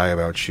honest guy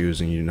about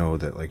shoes, and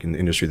that like in the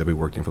industry that we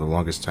worked in for the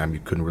longest time, you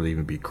couldn't really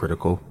even be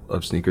critical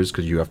of sneakers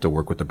because you have to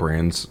work with the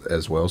brands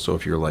as well. So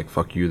if you're like,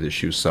 fuck you, this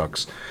shoe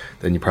sucks,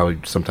 then you probably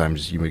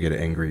sometimes you may get an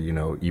angry,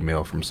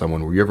 email from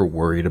someone. Were you ever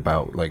worried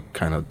about like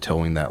kind of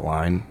towing that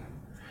line?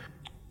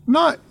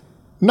 Not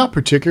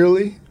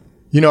particularly.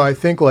 I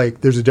think like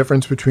there's a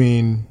difference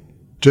between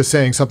just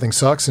saying something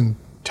sucks and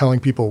telling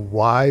people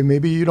why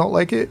maybe you don't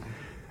like it.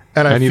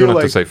 And I you feel don't have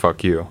like to say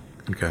fuck you.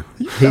 Okay.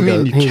 You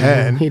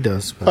can. He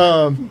does.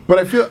 But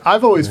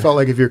I've always felt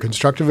like if you're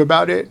constructive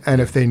about it,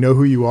 and if they know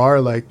who you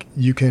are, like,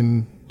 you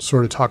can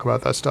sort of talk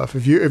about that stuff.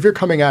 If you're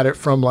coming at it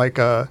from like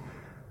a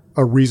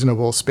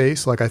reasonable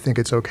space, like, I think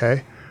it's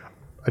okay.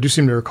 I do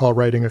seem to recall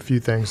writing a few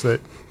things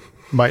that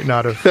might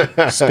not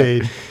have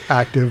stayed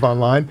active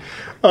online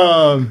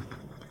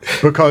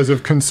because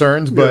of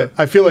concerns, but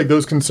I feel like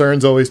those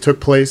concerns always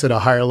took place at a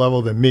higher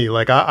level than me.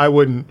 Like, I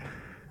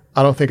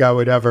don't think I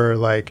would ever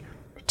like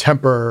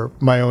temper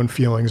my own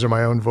feelings or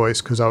my own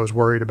voice because I was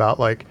worried about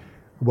like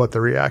what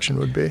the reaction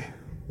would be.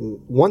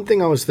 One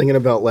thing I was thinking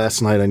about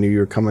last night, I knew you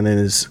were coming in,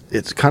 is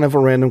it's kind of a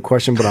random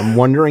question, but I'm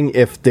wondering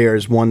if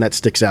there's one that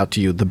sticks out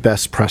to you, the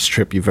best press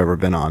trip you've ever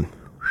been on.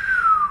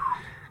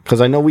 Because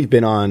I know we've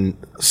been on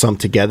some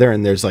together,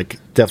 and there's like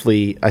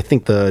definitely, I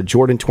think the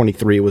Jordan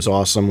 23 was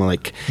awesome.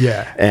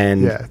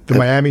 The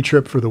Miami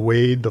trip for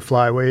the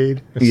Fly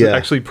Wade. It's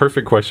actually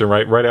perfect question,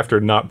 right? Right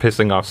after not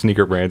pissing off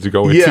sneaker brands, you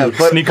go into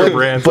sneaker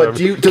brands. But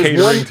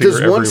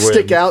does one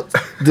stick out?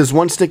 Does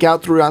one stick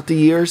out throughout the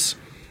years?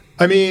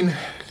 I mean,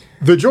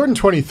 the Jordan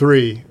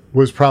 23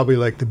 was probably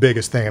like the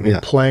biggest thing. I mean,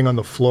 playing on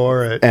the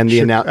floor at they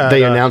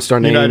announced our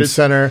names. United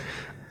Center.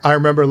 I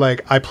remember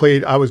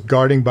I was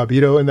guarding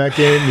Babito in that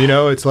game.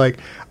 It's like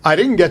I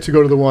didn't get to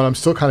go to the one. I'm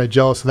still kind of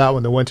jealous of that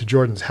one that went to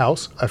Jordan's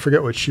house. I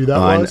forget what shoe that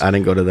was. I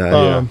didn't go to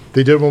that.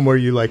 They did one where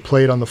you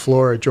played on the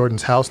floor at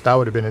Jordan's house. That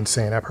would have been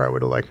insane. I probably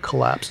would have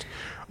collapsed.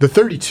 The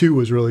 32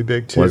 was really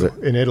big too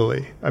in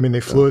Italy. I mean,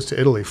 they flew us to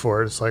Italy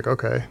for it. It's like,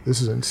 okay,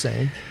 this is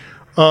insane.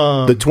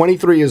 The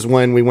 23 is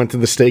when we went to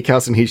the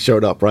steakhouse and he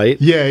showed up, right?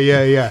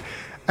 Yeah.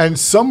 And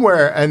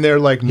somewhere, and they're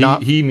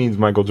not. He means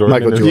Michael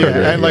Jordan.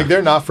 And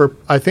they're not for.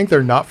 I think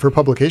they're not for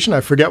publication. I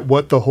forget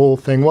what the whole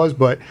thing was,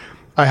 but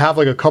I have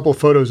a couple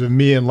photos of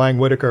me and Lang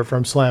Whitaker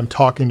from Slam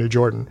talking to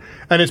Jordan,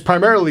 and it's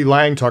primarily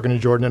Lang talking to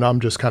Jordan, and I'm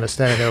just kind of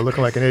standing there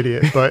looking like an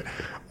idiot. But,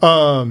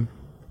 I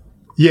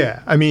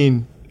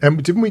mean,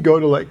 and didn't we go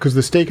to because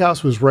the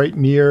steakhouse was right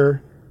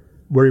near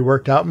where he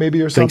worked out,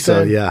 maybe or something? I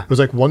think so. Yeah, it was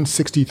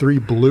 163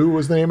 Blue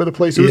was the name of the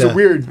place. It was a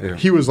weird. Yeah.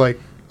 He was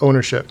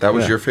ownership. That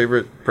was your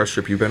favorite press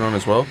trip you've been on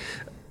as well?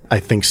 I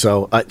think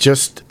so.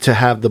 Just to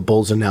have the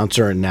Bulls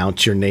announcer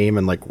announce your name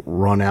and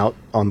run out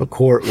on the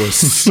court was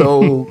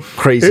so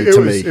crazy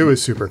to me. It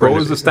was super crazy. What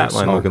was the stat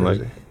line looking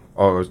like?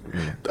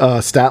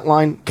 Stat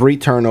line, 3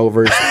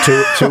 turnovers,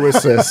 2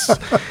 assists,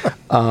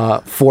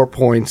 4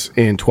 points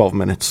in 12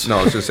 minutes. No,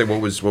 I was going to say,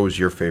 what was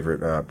your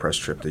favorite press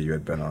trip that you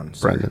had been on?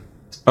 Brendan?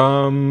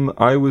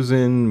 I was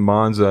in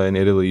Monza in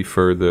Italy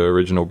for the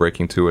original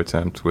Breaking 2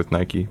 attempt with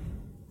Nike.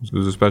 It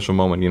was a special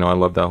moment. I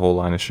love that whole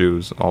line of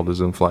shoes, all the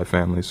Zoom Fly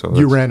family. So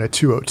you ran a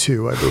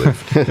 2:02, I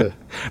believe.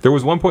 There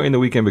was one point in the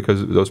weekend,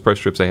 because those press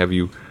trips, they have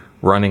you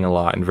running a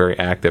lot and very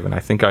active. And I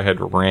think I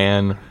had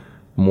ran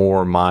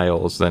more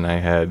miles than I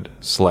had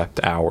slept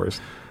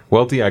hours.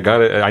 Welty, I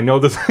got it. I know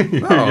this. I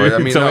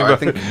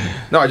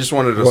just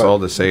wanted us all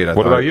to say it.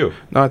 What about you?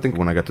 No, I think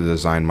when I got to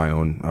design my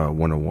own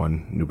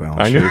 101 New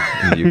Balance shoe in the UK.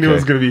 I knew it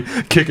was going to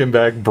be kicking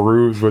back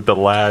bruised with the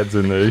lads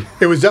and the.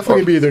 It was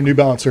definitely going to be either New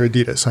Balance or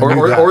Adidas.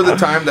 Or the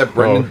time that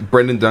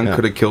Brendan Dunn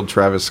could have killed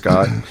Travis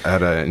Scott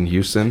in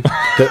Houston.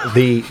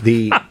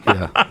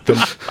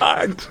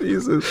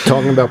 Jesus.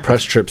 Talking about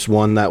press trips,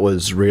 one that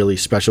was really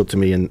special to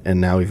me,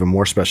 and now even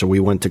more special. We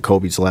went to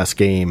Kobe's last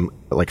game,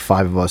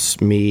 5 of us,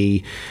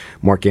 me,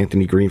 Mark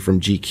Anthony Green from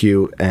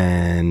GQ,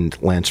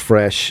 and Lance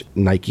Fresh.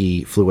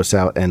 Nike flew us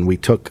out, and we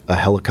took a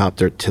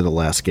helicopter to the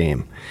last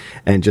game.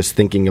 And just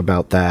thinking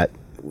about that,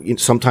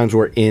 sometimes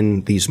we're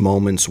in these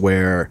moments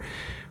where,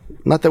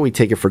 not that we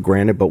take it for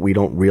granted, but we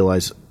don't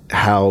realize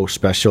how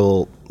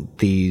special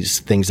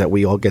these things that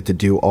we all get to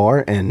do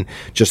are. And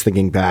just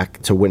thinking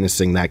back to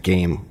witnessing that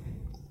game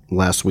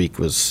last week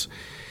was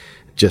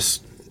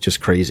just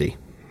crazy.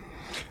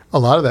 A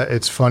lot of that,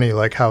 it's funny,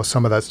 how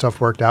some of that stuff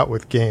worked out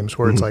with games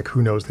where it's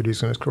who knows that he's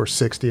going to score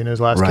 60 in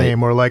his last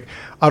game, or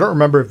I don't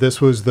remember if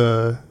this was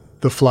the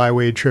Fly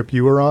Wade trip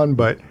you were on,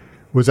 but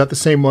was that the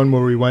same one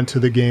where we went to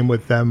the game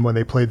with them when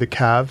they played the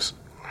Cavs?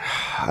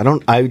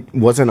 I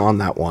wasn't on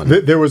that one.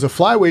 There was a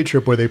Fly Wade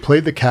trip where they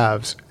played the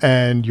Cavs,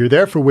 and you're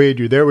there for Wade,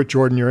 you're there with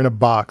Jordan, you're in a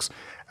box.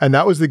 And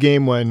that was the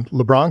game when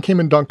LeBron came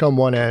and dunked on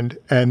one end,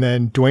 and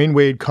then Dwayne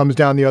Wade comes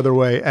down the other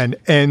way and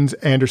ends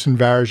Anderson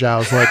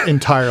Varejão's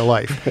entire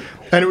life.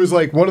 And it was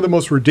one of the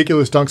most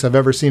ridiculous dunks I've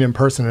ever seen in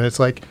person. And it's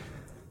wait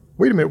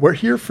a minute, we're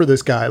here for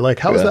this guy.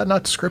 How is that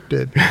not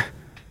scripted?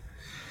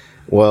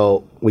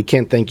 Well, we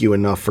can't thank you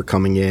enough for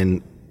coming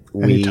in.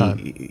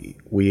 Anytime.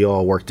 We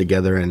all worked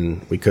together,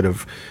 and we could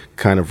have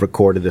kind of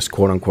recorded this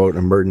quote-unquote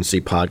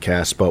emergency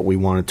podcast, but we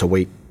wanted to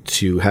wait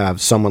to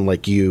have someone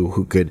like you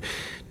who could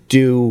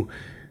do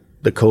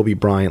the Kobe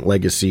Bryant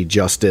legacy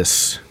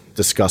justice,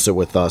 discuss it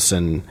with us.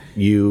 And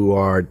you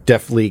are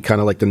definitely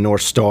kind of the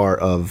North Star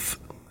of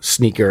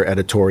sneaker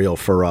editorial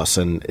for us,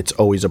 and it's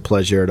always a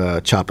pleasure to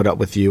chop it up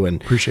with you.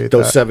 And appreciate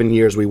those 7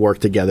 years we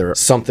worked together,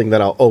 something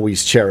that I'll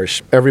always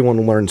cherish.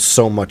 Everyone learned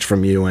so much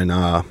from you, and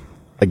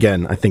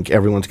again, I think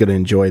everyone's going to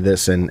enjoy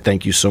this, and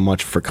thank you so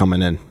much for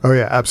coming in. Oh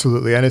yeah,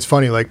 absolutely. And it's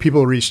funny,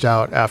 people reached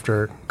out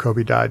after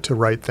Kobe died to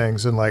write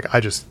things, and I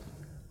just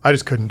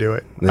couldn't do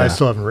it. Yeah. I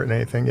still haven't written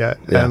anything yet.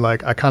 Yeah. And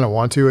I kind of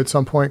want to at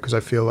some point because I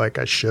feel like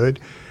I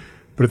should.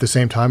 But at the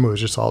same time, it was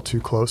just all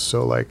too close.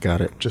 So got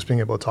it. Just being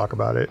able to talk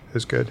about it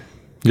is good.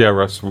 Yeah,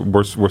 Russ,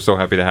 we're so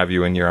happy to have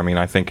you in here. I mean,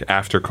 I think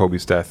after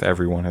Kobe's death,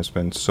 everyone has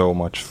been so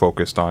much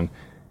focused on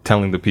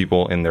telling the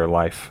people in their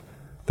life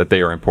that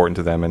they are important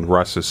to them. And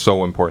Russ is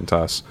so important to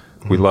us.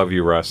 We love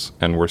you, Russ.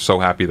 And we're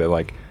so happy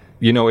that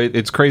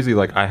it's crazy.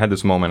 I had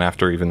this moment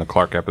after even the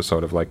Clark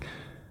episode of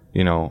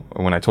you know,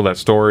 when I told that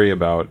story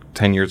about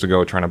 10 years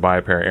ago trying to buy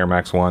a pair of Air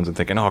Max 1s and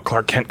thinking, oh,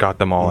 Clark Kent got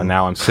them all, and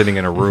now I'm sitting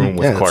in a room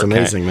with Clark Kent.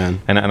 It's amazing,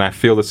 man. And I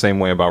feel the same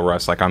way about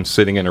Russ. Like, I'm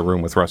sitting in a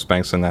room with Russ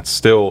Bengtson. That's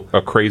still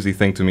a crazy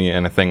thing to me,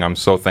 and a thing I'm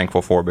so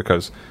thankful for,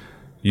 because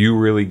you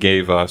really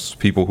gave us,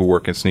 people who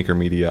work in sneaker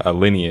media, a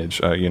lineage,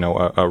 you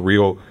know, a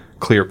real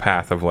clear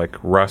path of like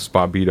Russ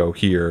Bobbito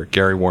here,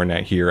 Gary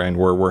Warnett here, and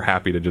we're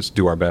happy to just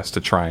do our best to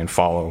try and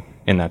follow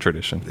in that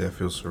tradition. Yeah, it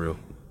feels surreal.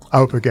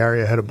 I would put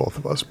Gary ahead of both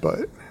of us,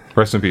 but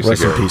rest in peace,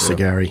 rest in peace to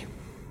Gary.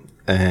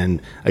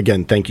 And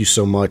again, thank you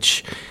so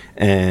much.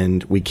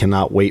 And we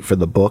cannot wait for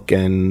the book,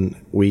 and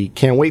we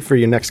can't wait for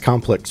your next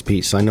Complex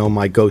piece. I know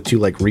my go-to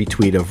like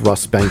retweet of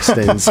Russ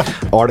Bengtson's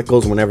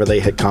articles whenever they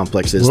hit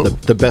Complex is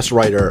the best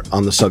writer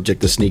on the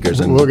subject of sneakers,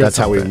 and that's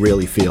how we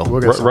really feel.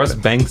 Russ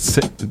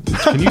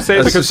Bengtson. Can you say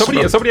it? Because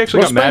somebody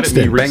actually got mad at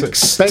me recently.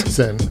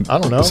 Bengtson. I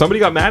don't know. Somebody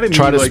got mad at me.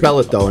 Try to spell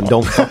it though, and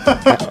don't.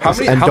 How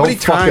many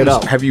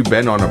times have you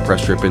been on a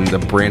press trip and the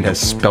brand has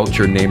spelt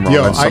your name wrong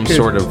on some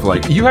sort of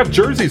like? You have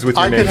jerseys with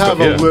your name. I could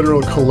have a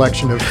literal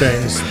collection of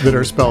things that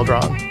are spelled wrong.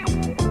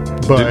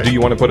 But do you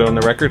want to put it on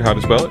the record how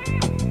to spell it?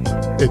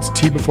 It's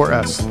T before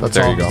S. That's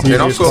there all. You go.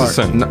 And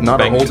also,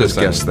 not our Bengtson. oldest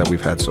guest that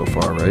we've had so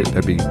far, right?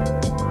 That'd be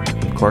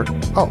Clark.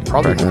 Oh,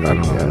 probably. I don't know.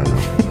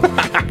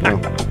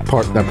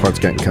 Well, that part's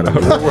getting cut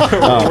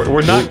out.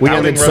 We're not. We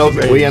ended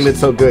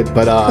so good,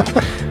 but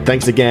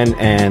thanks again.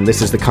 And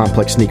this is the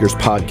Complex Sneakers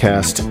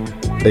Podcast,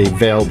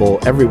 available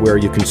everywhere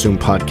you consume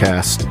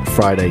podcasts.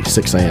 Friday,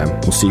 6 a.m.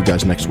 We'll see you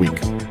guys next week.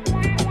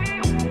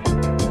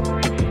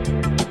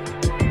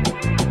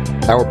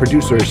 Our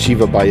producer is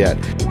Shiva Bayet.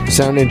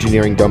 Sound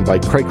engineering done by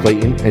Craig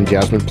Clayton and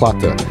Jasmine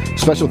Plata.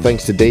 Special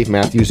thanks to Dave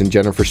Matthews and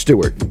Jennifer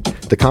Stewart.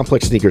 The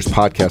Complex Sneakers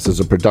Podcast is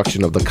a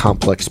production of the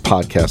Complex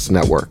Podcast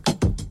Network.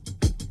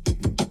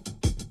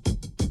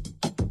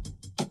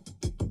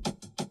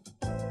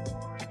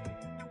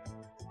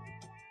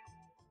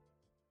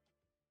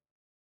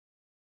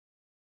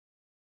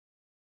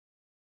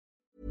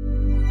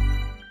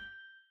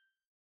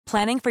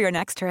 Planning for your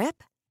next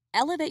trip?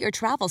 Elevate your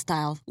travel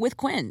style with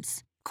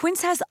Quince.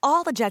 Quince has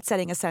all the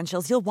jet-setting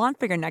essentials you'll want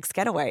for your next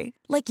getaway,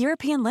 like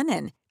European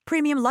linen,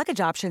 premium luggage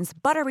options,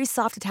 buttery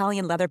soft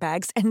Italian leather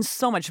bags, and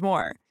so much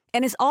more.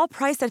 And is all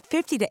priced at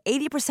 50 to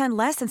 80%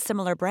 less than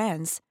similar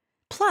brands.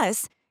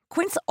 Plus,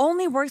 Quince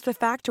only works with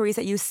factories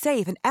that use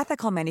safe and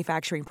ethical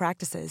manufacturing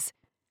practices.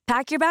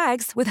 Pack your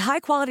bags with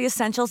high-quality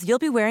essentials you'll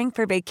be wearing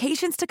for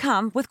vacations to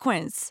come with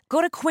Quince.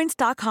 Go to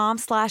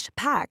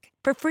quince.com/pack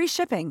for free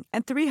shipping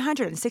and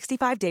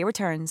 365-day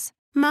returns.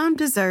 Mom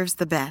deserves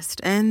the best,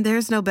 and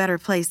there's no better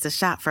place to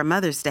shop for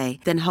Mother's Day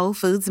than Whole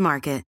Foods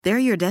Market. They're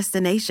your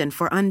destination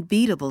for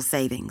unbeatable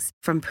savings,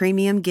 from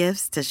premium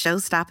gifts to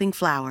show-stopping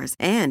flowers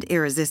and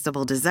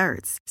irresistible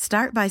desserts.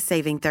 Start by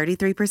saving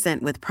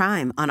 33% with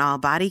Prime on all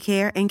body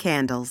care and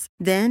candles.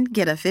 Then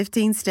get a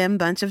 15-stem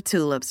bunch of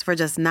tulips for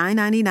just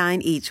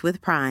 $9.99 each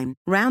with Prime.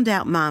 Round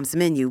out Mom's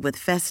menu with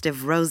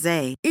festive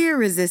rosé,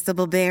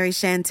 irresistible berry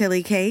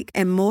chantilly cake,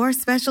 and more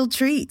special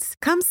treats.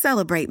 Come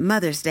celebrate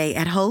Mother's Day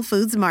at Whole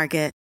Foods Market.